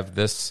probably have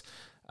this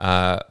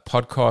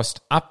podcast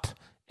up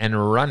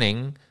and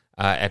running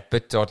at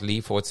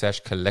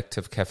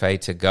bit.ly/collective cafe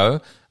to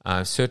go.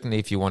 Certainly,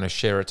 if you want to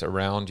share it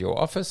around your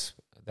office,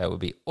 that would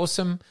be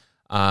awesome.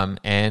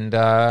 And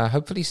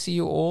hopefully see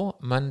you all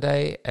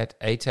Monday at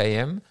 8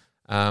 a.m.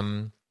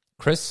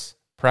 Chris,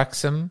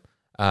 Praxim,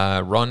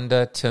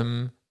 Rhonda,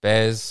 Tim,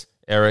 Bez,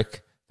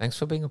 Eric, thanks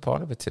for being a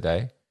part of it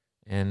today.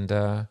 And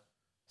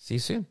see you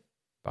soon.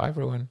 Bye,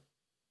 everyone.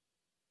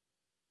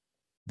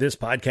 This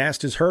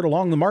podcast is heard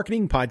along the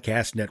Marketing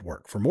Podcast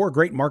Network. For more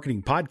great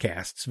marketing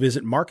podcasts,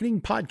 visit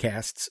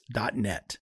marketingpodcasts.net.